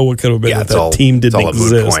to be like, oh, what could have been if that team didn't it's all a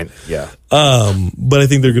moot exist. point. Yeah. But I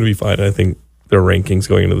think they're going to be fine. I think their rankings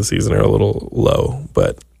going into the season are a little low,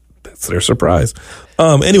 but That's their surprise.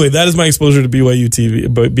 Anyway, that is my exposure to BYU TV,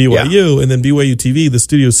 and then BYU TV, the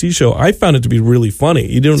Studio C show. I found it to be really funny.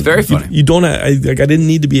 It's very funny. You don't. I didn't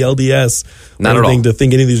need to be LDS Not or anything at all. to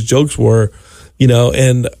think any of these jokes were,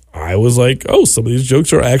 and I was like, oh, some of these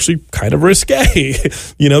jokes are actually kind of risque,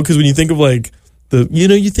 because when you think of like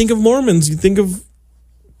you think of Mormons, you think of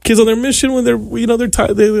kids on their mission when they're they're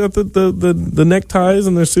tied, they got the neckties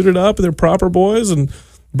and they're suited up and they're proper boys and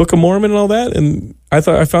Book of Mormon and all that. And I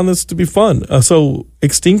found this to be fun. So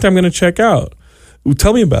Extinct, I'm going to check out.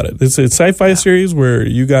 Tell me about it. It's a sci-fi series where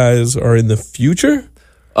you guys are in the future.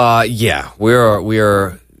 Yeah, we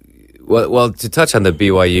are. Well, to touch on the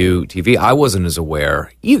BYU TV, I wasn't as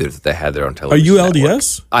aware either that they had their own television. Are you network.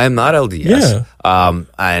 LDS? I am not LDS. Yeah.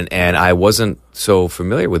 And I wasn't so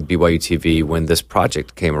familiar with BYU TV when this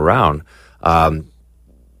project came around. And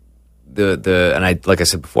like I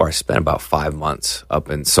said before, I spent about 5 months up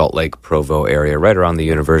in Salt Lake, Provo area, right around the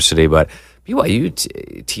university. But BYU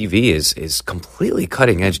TV is completely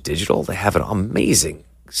cutting edge digital. They have an amazing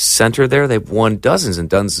center there. They've won dozens and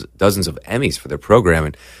dozens of Emmys for their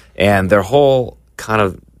programming, and their whole kind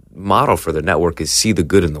of motto for their network is "See the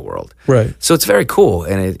good in the world." Right. So it's very cool,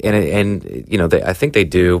 and I think they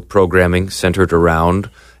do programming centered around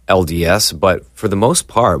LDS, but for the most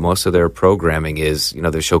part, most of their programming is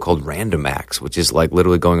their show called Random Acts, which is like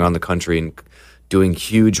literally going around the country and doing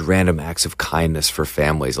huge random acts of kindness for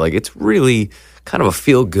families. Like it's really kind of a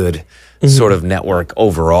feel-good sort of network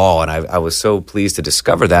overall, and I was so pleased to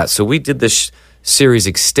discover that. So we did this series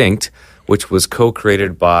Extinct, which was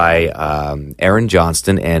co-created by Aaron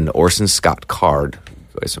Johnston and Orson Scott Card.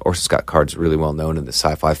 Orson Scott Card's really well known in the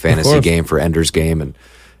sci-fi fantasy game for Ender's Game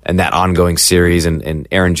and that ongoing series, and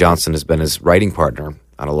Aaron Johnston has been his writing partner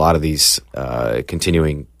on a lot of these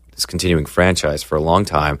continuing franchise for a long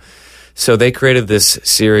time. So they created this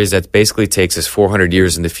series that basically takes us 400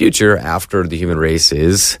 years in the future after the human race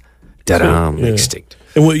is extinct.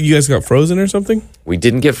 And what, you guys got frozen or something? We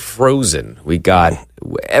didn't get frozen.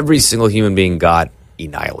 Every single human being got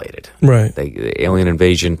annihilated. Right. The alien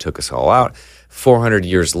invasion took us all out. 400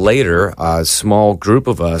 years later, a small group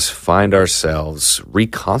of us find ourselves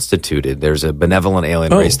reconstituted. There's a benevolent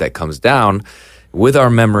alien race that comes down with our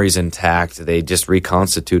memories intact. They just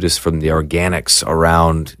reconstitute us from the organics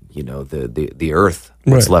around, the Earth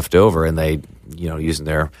that's left over, and they, using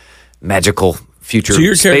their magical future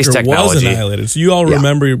space technology. Was annihilated. So you all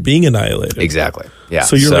remember being annihilated. Exactly. Yeah.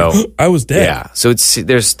 So you're like, I was dead. Yeah. So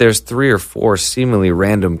there's 3 or 4 seemingly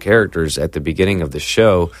random characters at the beginning of the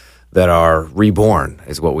show that are reborn,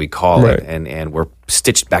 is what we call it, and we're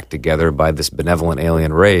stitched back together by this benevolent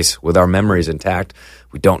alien race with our memories intact.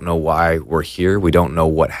 We don't know why we're here. We don't know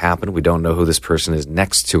what happened. We don't know who this person is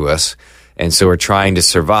next to us. And so we're trying to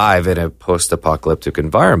survive in a post-apocalyptic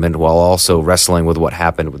environment while also wrestling with what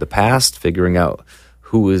happened with the past, figuring out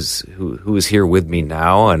who is here with me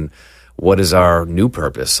now, and what is our new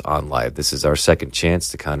purpose on life. This is our second chance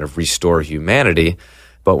to kind of restore humanity.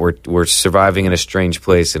 But we're surviving in a strange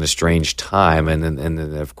place in a strange time, and then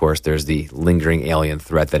of course there's the lingering alien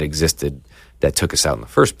threat that existed that took us out in the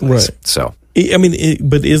first place. Right. So I mean,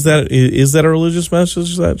 but is that a religious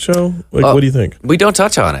message, that show? Like, what do you think? We don't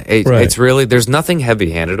touch on it. It's really, there's nothing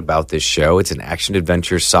heavy-handed about this show. It's an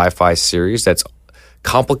action-adventure sci-fi series that's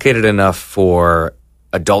complicated enough for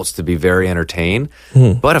adults to be very entertained,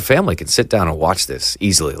 but a family can sit down and watch this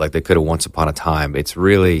easily, like they could have once upon a time. It's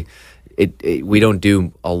really... we don't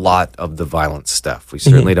do a lot of the violent stuff. We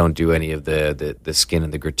certainly don't do any of the skin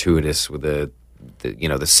and the gratuitous with the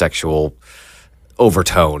sexual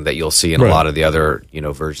overtone that you'll see in a lot of the other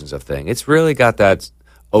versions of things. It's really got that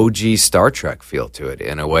OG Star Trek feel to it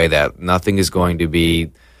in a way that nothing is going to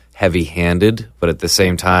be heavy-handed, but at the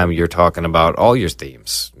same time you're talking about all your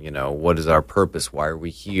themes. What is our purpose? Why are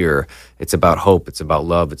we here? It's about hope. It's about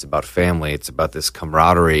love. It's about family. It's about this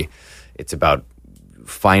camaraderie. It's about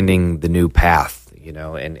finding the new path,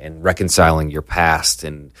 and reconciling your past.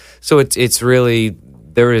 And so it's really,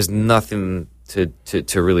 there is nothing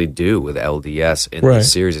to really do with LDS in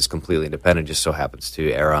this series. It's completely independent, just so happens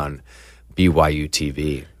to air on BYU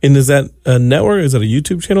TV. And is that a network? Is that a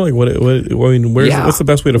YouTube channel? Like what's the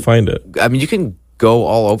best way to find it? I mean, you can go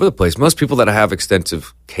all over the place. Most people that have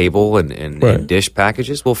extensive cable and dish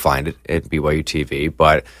packages will find it at BYU TV,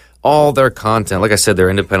 but all their content, like I said, they're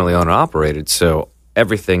independently owned and operated, so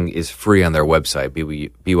everything is free on their website,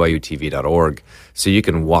 byutv.org, so you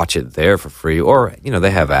can watch it there for free, or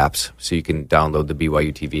they have apps, so you can download the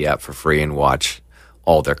BYU TV app for free and watch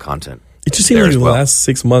all their content. It just seemed like in the last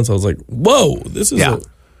 6 months, I was like, "Whoa, this is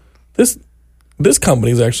this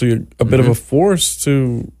company is actually a bit of a force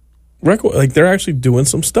to like they're actually doing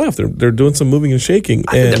some stuff. They're doing some moving and shaking.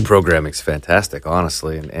 I think the programming's fantastic,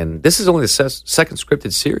 honestly. And this is only the second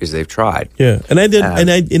scripted series they've tried. Yeah, and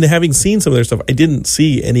in having seen some of their stuff, I didn't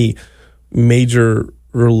see any major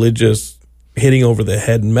religious hitting over the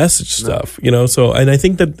head message stuff. So and I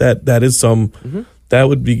think that is some that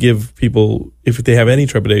would give people, if they have any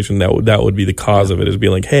trepidation, that would be the cause of it, is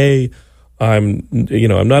being like, hey, I'm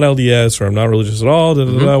not LDS or I'm not religious at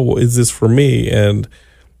all. Is this for me? And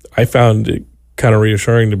I found it kind of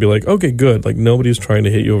reassuring to be like, okay, good. Like nobody's trying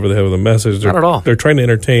to hit you over the head with a message. Not at all. They're trying to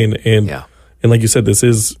entertain, and like you said, this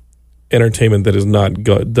is entertainment that is not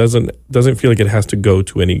doesn't feel like it has to go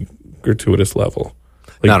to any gratuitous level.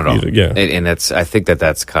 Like, not at all. Yeah, and I think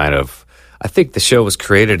that's kind of. I think the show was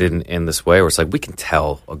created in this way where it's like we can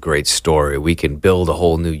tell a great story. We can build a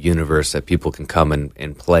whole new universe that people can come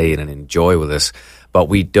and play in and enjoy with us. But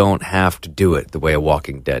we don't have to do it the way a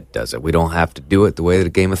Walking Dead does it. We don't have to do it the way that a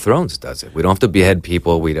Game of Thrones does it. We don't have to behead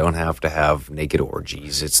people. We don't have to have naked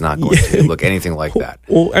orgies. It's not going to look anything like that.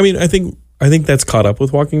 Well, I mean, I think that's caught up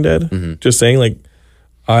with Walking Dead. Just saying, like,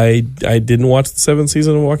 I didn't watch the 7th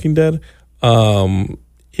season of Walking Dead.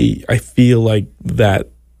 I feel like that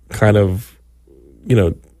kind of,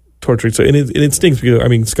 torturing. So, and it stinks because, I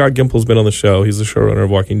mean, Scott Gimple's been on the show. He's the showrunner of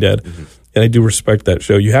Walking Dead. And I do respect that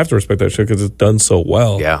show. You have to respect that show because it's done so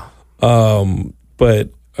well. Yeah.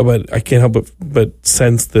 But I can't help but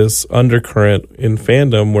sense this undercurrent in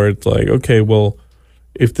fandom where it's like, okay, well,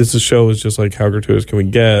 if this show is just like how gratuitous can we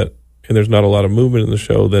get, and there's not a lot of movement in the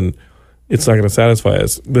show, then it's not going to satisfy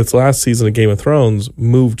us. This last season of Game of Thrones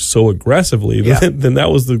moved so aggressively. Then that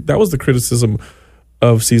was the criticism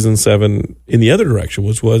of season 7 in the other direction,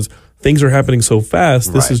 which was things are happening so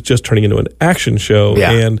fast. This is just turning into an action show,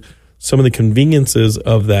 and some of the conveniences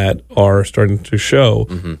of that are starting to show.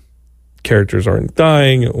 Characters aren't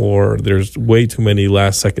dying, or there's way too many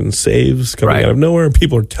last-second saves coming out of nowhere.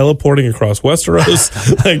 People are teleporting across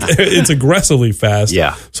Westeros. Like, it's aggressively fast.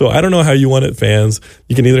 Yeah. So I don't know how you want it, fans.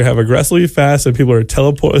 You can either have aggressively fast and people are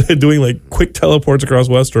doing like quick teleports across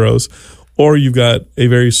Westeros, or you've got a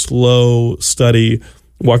very slow, steady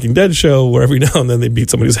Walking Dead show where every now and then they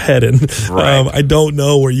beat somebody's head in. I don't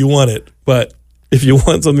know where you want it, but if you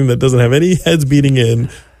want something that doesn't have any heads beating in,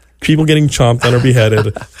 people getting chomped on or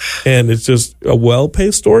beheaded, and it's just a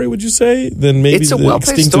well-paced story, would you say? Then maybe it's a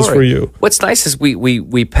well-paced Extinct story. Is for you. What's nice is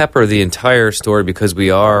we pepper the entire story because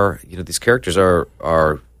we are, these characters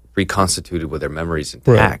are reconstituted with their memories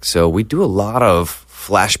intact. Right. So we do a lot of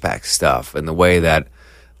flashback stuff in the way that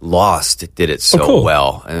Lost did it so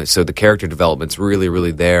well. And so the character development's really,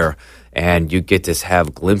 really there. And you get to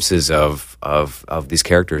have glimpses of these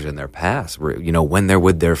characters in their past, where, when they're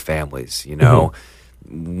with their families,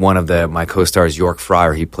 One of my co-stars, York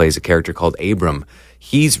Fryer, he plays a character called Abram.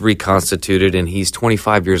 He's reconstituted and he's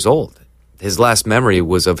 25 years old. His last memory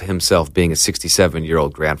was of himself being a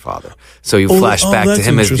 67-year-old grandfather. So you flash back to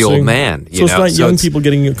him as the old man. So it's not young people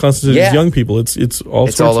getting constituted as young people. It's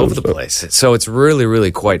all over the place. So it's really,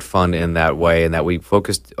 really quite fun in that way, and that we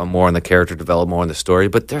focused more on the character development, more on the story.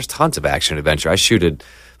 But there's tons of action adventure. I shoot a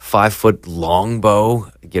 5-foot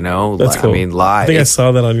longbow, That's cool. I mean, live. I think I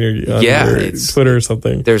saw that on your Twitter or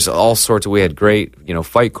something. There's all sorts of, we had great,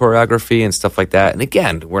 fight choreography and stuff like that. And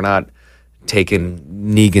again, we're not taking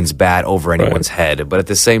Negan's bat over anyone's head, but at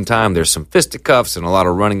the same time, there's some fisticuffs and a lot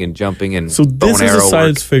of running and jumping and so bow and this is arrow a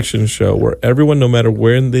science fiction show where everyone, no matter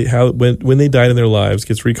when they died in their lives,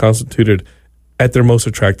 gets reconstituted at their most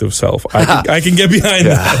attractive self. I can get behind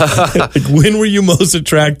that. Like, when were you most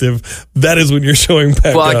attractive? That is when you're showing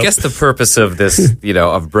back up. I guess the purpose of this,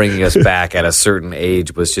 of bringing us back at a certain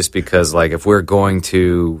age was just because, like, if we're going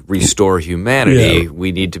to restore humanity,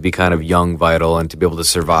 we need to be kind of young, vital, and to be able to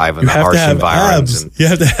survive in the harsh environments. You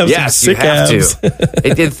have to have some sick abs. To.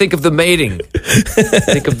 Think of the mating.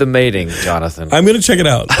 Think of the mating, Jonathan. I'm going to check it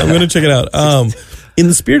out. In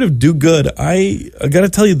the spirit of do good, I got to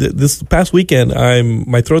tell you that this past weekend,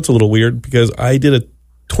 my throat's a little weird because I did a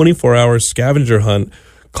 24-hour scavenger hunt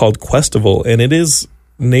called Questival, and it is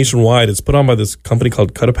nationwide. It's put on by this company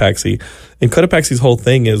called Cotopaxi, and Cotopaxi's whole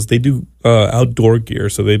thing is they do outdoor gear.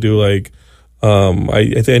 So they do like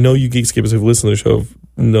I know you Geekscapists who've listened to the show have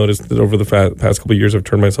noticed that over the past couple of years, I've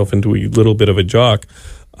turned myself into a little bit of a jock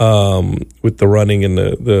with the running and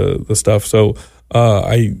the stuff. So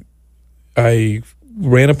I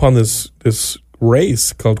ran upon this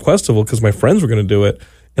race called Questival because my friends were going to do it,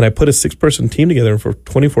 and I put a 6-person team together, and for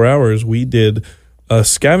 24 hours we did a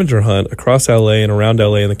scavenger hunt across LA and around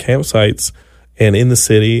LA and the campsites and in the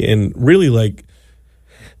city, and really, like,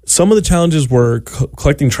 Some of the challenges were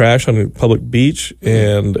collecting trash on a public beach,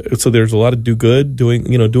 and so there's a lot of do good,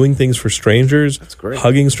 doing things for strangers. That's great.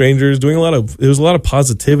 Hugging strangers, there was a lot of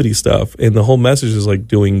positivity stuff, and the whole message is like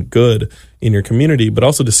doing good in your community, but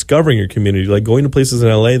also discovering your community, like going to places in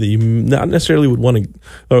LA that you not necessarily would want to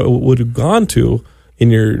or would have gone to in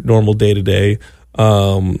your normal day to day,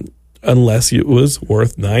 unless it was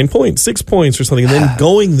worth 9 points, 6 points, or something, and then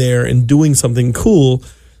going there and doing something cool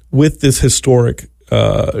with this historic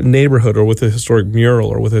neighborhood, or with a historic mural,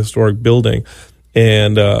 or with a historic building,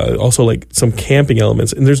 and also like some camping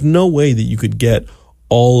elements. And there's no way that you could get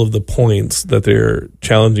all of the points that they're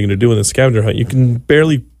challenging you to do in the scavenger hunt. You can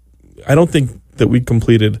barely, I don't think that we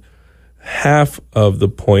completed half of the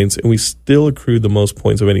points, and we still accrued the most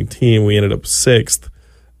points of any team. We ended up 6th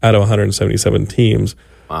out of 177 teams.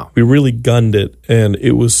 Wow. We really gunned it, and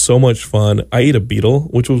it was so much fun. I ate a beetle,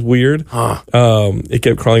 which was weird. It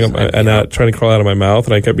kept crawling up trying to crawl out of my mouth,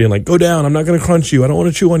 and I kept being like, "Go down! I'm not going to crunch you. I don't want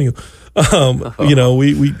to chew on you."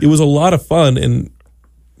 It was a lot of fun, and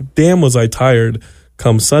damn was I tired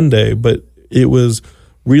come Sunday, but it was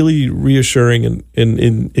really reassuring.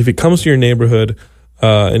 And if it comes to your neighborhood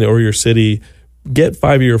or your city, get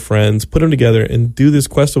 5 of your friends, put them together, and do this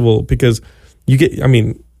Questival, because you get. I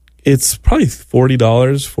mean, it's probably $40,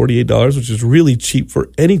 $48, which is really cheap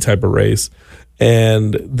for any type of race.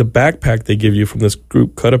 And the backpack they give you from this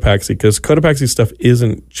group, Cotopaxi, because Cotopaxi stuff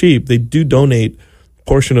isn't cheap. They do donate a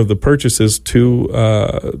portion of the purchases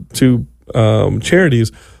to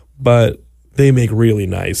charities, but they make really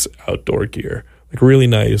nice outdoor gear, like really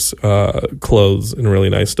nice clothes and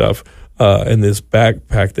really nice stuff. And this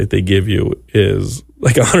backpack that they give you is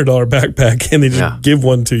like $100 backpack, and they just give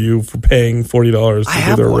one to you for paying $40 to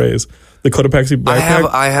do their raise. The Cotopaxi backpack?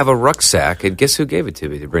 I have a rucksack, and guess who gave it to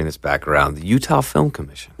me to bring this back around? The Utah Film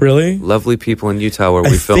Commission. Really? Lovely people in Utah where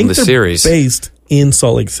we filmed the series. Based in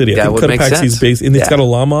Salt Lake City. I think Cotopaxi's based, and it's got a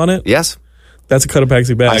llama on it. Yes. That's a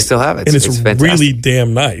Cotopaxi bag. I still have it. And it's really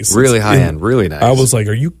damn nice. Really high end, really nice. I was like,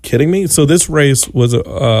 are you kidding me? So this race was a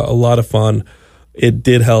lot of fun. It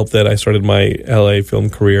did help that I started my LA film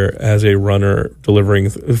career as a runner, delivering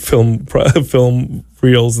film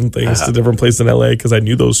reels and things to different places in LA, because I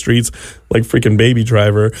knew those streets like freaking Baby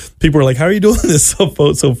Driver. People were like, "How are you doing this so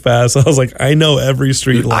fast?" I was like, "I know every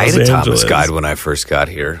street in Los Angeles." I had a Thomas guide when I first got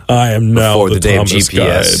here. I am now before the day of Thomas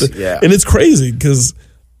GPS. Guide. Yeah. And it's crazy because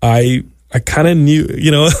I kind of knew,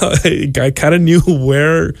 I kind of knew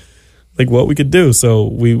where. Like what we could do. So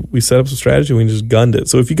we set up some strategy, we just gunned it.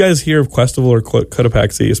 So if you guys hear of Questival or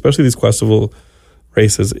Cotopaxi, especially these Questival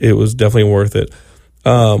races, it was definitely worth it.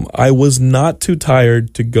 I was not too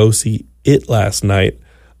tired to go see It last night,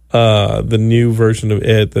 the new version of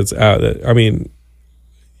It that's out. I mean,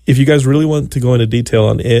 if you guys really want to go into detail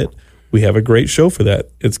on It, we have a great show for that.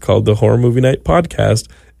 It's called the Horror Movie Night Podcast,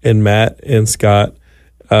 and Matt and Scott,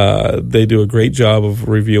 they do a great job of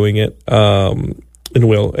reviewing it.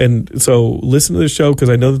 And so listen to the show, because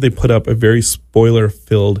I know that they put up a very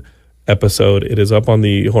spoiler-filled episode. It is up on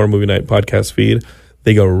the Horror Movie Night podcast feed.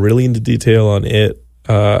 They go really into detail on It.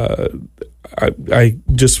 I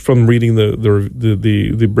just from reading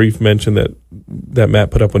the brief mention that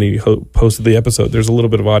Matt put up when he posted the episode, there's a little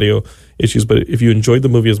bit of audio issues, but if you enjoyed the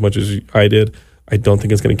movie as much as I did, I don't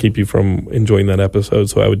think it's going to keep you from enjoying that episode.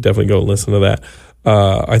 So I would definitely go and listen to that.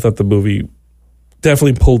 I thought the movie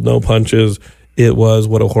definitely pulled no punches. It was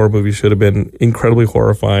what a horror movie should have been. Incredibly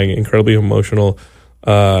horrifying, incredibly emotional.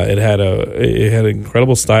 It had an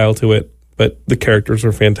incredible style to it, but the characters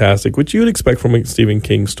were fantastic, which you would expect from a Stephen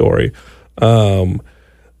King story.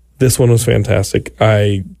 This one was fantastic.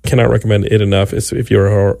 I cannot recommend it enough if you're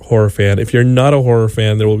a horror fan. If you're not a horror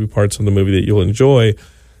fan, there will be parts of the movie that you'll enjoy.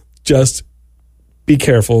 Just be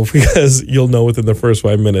careful, because you'll know within the first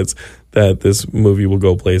 5 minutes that this movie will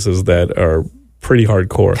go places that are pretty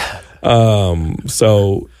hardcore.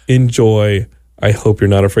 So enjoy. I hope you're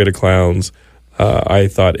not afraid of clowns. I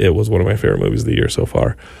thought it was one of my favorite movies of the year so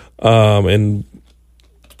far. And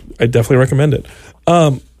I definitely recommend it.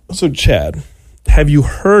 So Chad, have you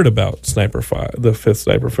heard about Sniper 5, the fifth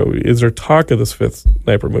Sniper movie? Is there talk of this fifth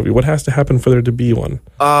Sniper movie? What has to happen for there to be one?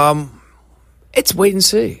 It's wait and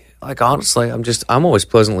see. Like, honestly, I'm always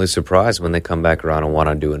pleasantly surprised when they come back around and want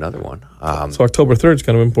to do another one. So October 3rd is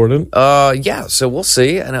kind of important. Yeah, so we'll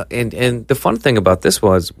see. And the fun thing about this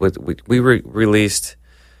was we released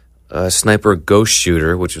Sniper Ghost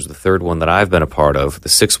Shooter, which was the third one that I've been a part of, the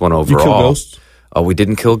sixth one overall. You kill ghosts? We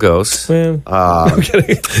didn't kill ghosts. Man, I'm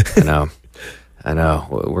kidding. I know.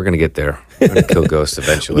 We're going to get there. We're going to kill ghosts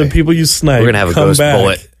eventually. The people you sniped, we're going to have a ghost back.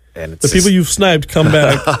 bullet. And the people you've sniped come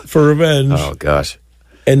back for revenge. Oh, gosh.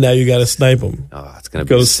 And now you got to snipe them. Oh, it's going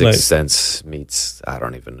to be Sixth Sense meets, I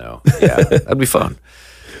don't even know. Yeah, that'd be fun.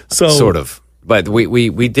 So sort of. But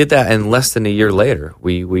we did that, and less than a year later,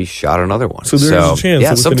 we shot another one. So there's a chance.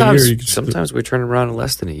 Yeah, sometimes sometimes we turn around in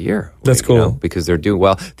less than a year. That's cool. Because they're doing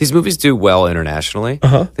well. These movies do well internationally.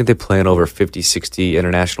 I think they play in over 50, 60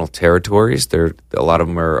 international territories. A lot of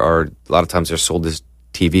them are a lot of times they're sold as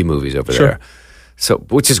TV movies over there. So,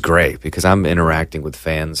 which is great because I'm interacting with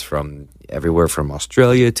fans from everywhere from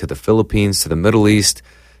Australia to the Philippines to the Middle East,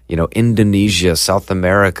 Indonesia, South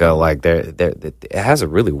America. Like it has a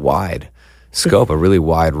really wide scope, a really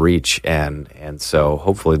wide reach, and so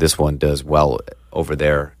hopefully this one does well over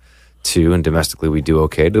there too, and domestically we do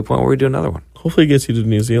okay to the point where we do another one. Hopefully it gets you to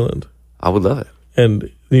New Zealand. I would love it.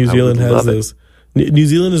 And New Zealand has this. New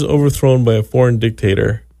Zealand is overthrown by a foreign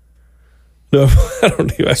dictator. No, I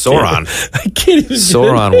don't even. Sauron. I can't even.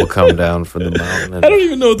 Sauron will come down from the mountain. I don't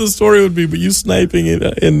even know what the story would be, but you sniping it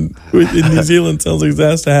in New Zealand sounds like that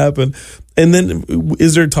has to happen. And then,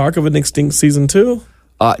 is there talk of an Extinct season 2?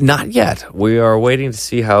 Not yet. We are waiting to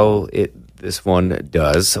see how this one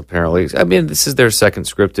does. Apparently, I mean, this is their second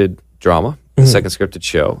scripted drama, second scripted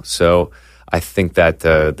show. So I think that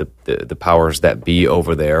the powers that be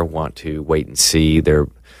over there want to wait and see. They're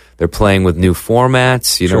playing with new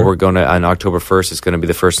formats. We're going to, on October 1st, it's going to be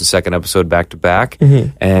the first and second episode back to back.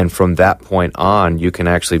 And from that point on, you can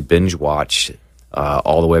actually binge watch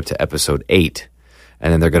all the way up to episode 8.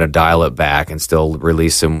 And then they're going to dial it back and still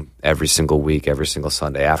release them every single week, every single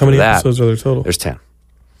Sunday. After How many that, episodes are there total? There's 10.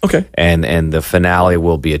 Okay. And the finale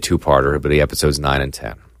will be a 2-parter, but the episodes 9 and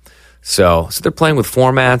 10. So they're playing with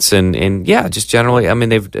formats and yeah, just generally, I mean,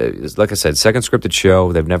 they've, like I said, second scripted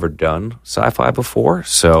show. They've never done sci-fi before.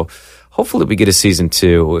 So hopefully we get a season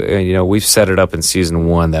 2. And, we've set it up in season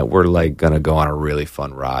 1 that we're like going to go on a really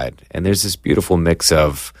fun ride. And there's this beautiful mix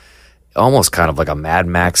of almost kind of like a Mad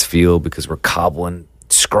Max feel because we're cobbling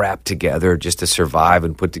scrap together just to survive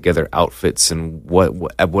and put together outfits and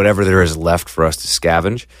whatever there is left for us to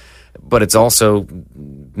scavenge. But it's also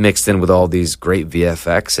mixed in with all these great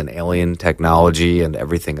VFX and alien technology and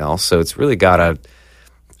everything else. So it's really got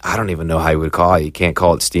I don't even know how you would call it. You can't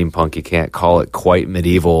call it steampunk. You can't call it quite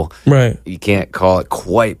medieval. Right. You can't call it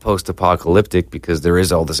quite post-apocalyptic because there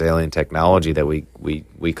is all this alien technology that we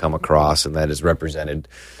come across and that is represented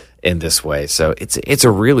in this way. So it's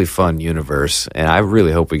a really fun universe, and I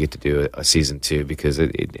really hope we get to do a season 2 because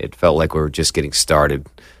it felt like we were just getting started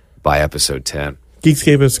by episode 10.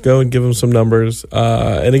 Geekscapists, go and give them some numbers.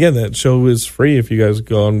 And again, that show is free if you guys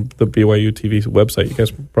go on the BYU TV website. You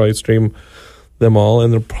guys can probably stream them all,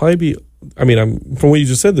 and there'll probably be, from what you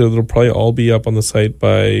just said, they'll probably all be up on the site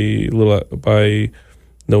by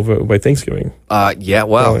Thanksgiving.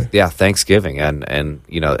 Thanksgiving, and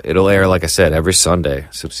it'll air, like I said, every Sunday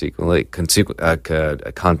subsequently. What's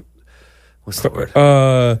the word?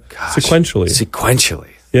 Sequentially.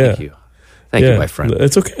 Yeah. Thank you, my friend.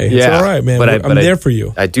 It's okay. Yeah. It's all right, man. I'm there for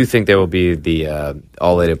you. I do think there will be the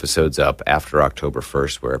all 8 episodes up after October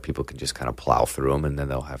 1st, where people can just kind of plow through them, and then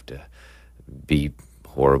they'll have to be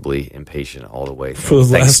horribly impatient all the way for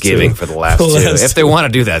Thanksgiving for the last 2. If they want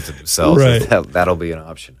to do that to themselves, right. That'll be an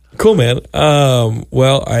option. Cool, man.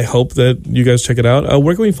 Well, I hope that you guys check it out.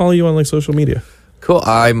 Where can we follow you on social media? Cool.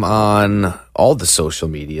 I'm on all the social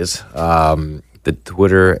medias. The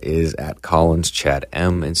Twitter is at CollinsChatM.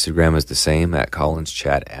 Instagram is the same, at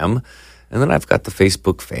CollinsChatM. And then I've got the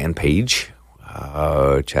Facebook fan page,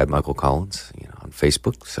 Chad Michael Collins, on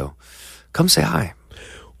Facebook. So come say hi.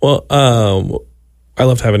 Well, I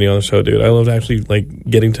loved having you on the show, dude. I loved actually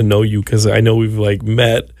getting to know you because I know we've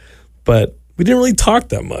met, but we didn't really talk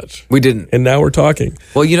that much. We didn't. And now we're talking.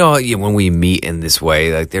 Well, when we meet in this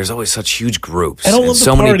way, there's always such huge groups. I don't love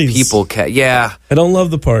the parties. Many people. I don't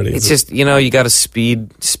love the parties. It's just, you got to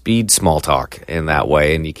speed small talk in that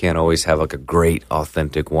way, and you can't always have a great,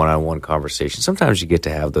 authentic one-on-one conversation. Sometimes you get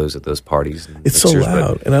to have those at those parties. It's so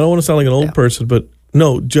loud, and I don't want to sound like an old person, but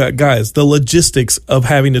no, guys, the logistics of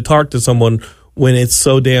having to talk to someone when it's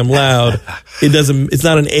so damn loud, it's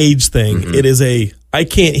not an age thing. Mm-hmm. It is I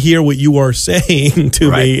can't hear what you are saying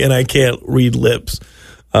to me, and I can't read lips.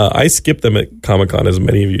 I skip them at Comic-Con, as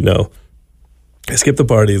many of you know. I skip the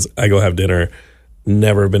parties. I go have dinner.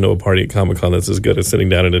 Never been to a party at Comic-Con that's as good as sitting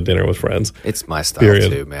down at a dinner with friends. It's my style,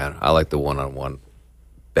 too, man. I like the one-on-one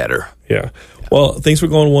better. Yeah. Well, thanks for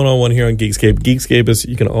going one-on-one here on Geekscape. Geekscape is,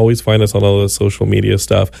 you can always find us on all the social media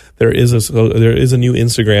stuff. There is a new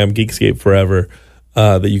Instagram, Geekscape Forever,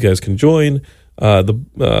 that you guys can join.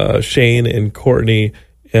 Shane and Courtney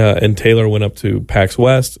and Taylor went up to PAX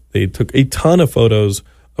West. They took a ton of photos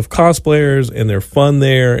of cosplayers, and they're fun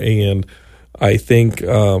there. And I think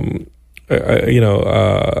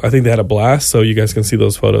I think they had a blast. So you guys can see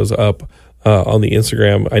those photos up on the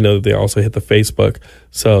Instagram. I know that they also hit the Facebook.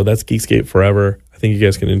 So that's Geekscape Forever. I think you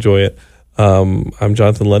guys can enjoy it. I'm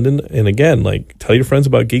Jonathan London. And again, tell your friends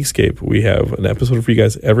about Geekscape. We have an episode for you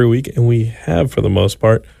guys every week, and we have, for the most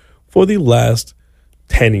part, for the last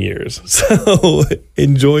 10 years. So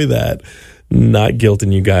enjoy that. Not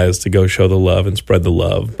guilting you guys to go show the love and spread the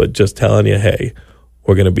love, but just telling you, hey,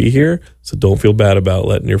 we're going to be here. So don't feel bad about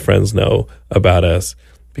letting your friends know about us,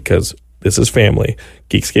 because this is family.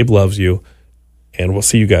 Geekscape loves you, and we'll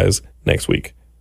see you guys next week.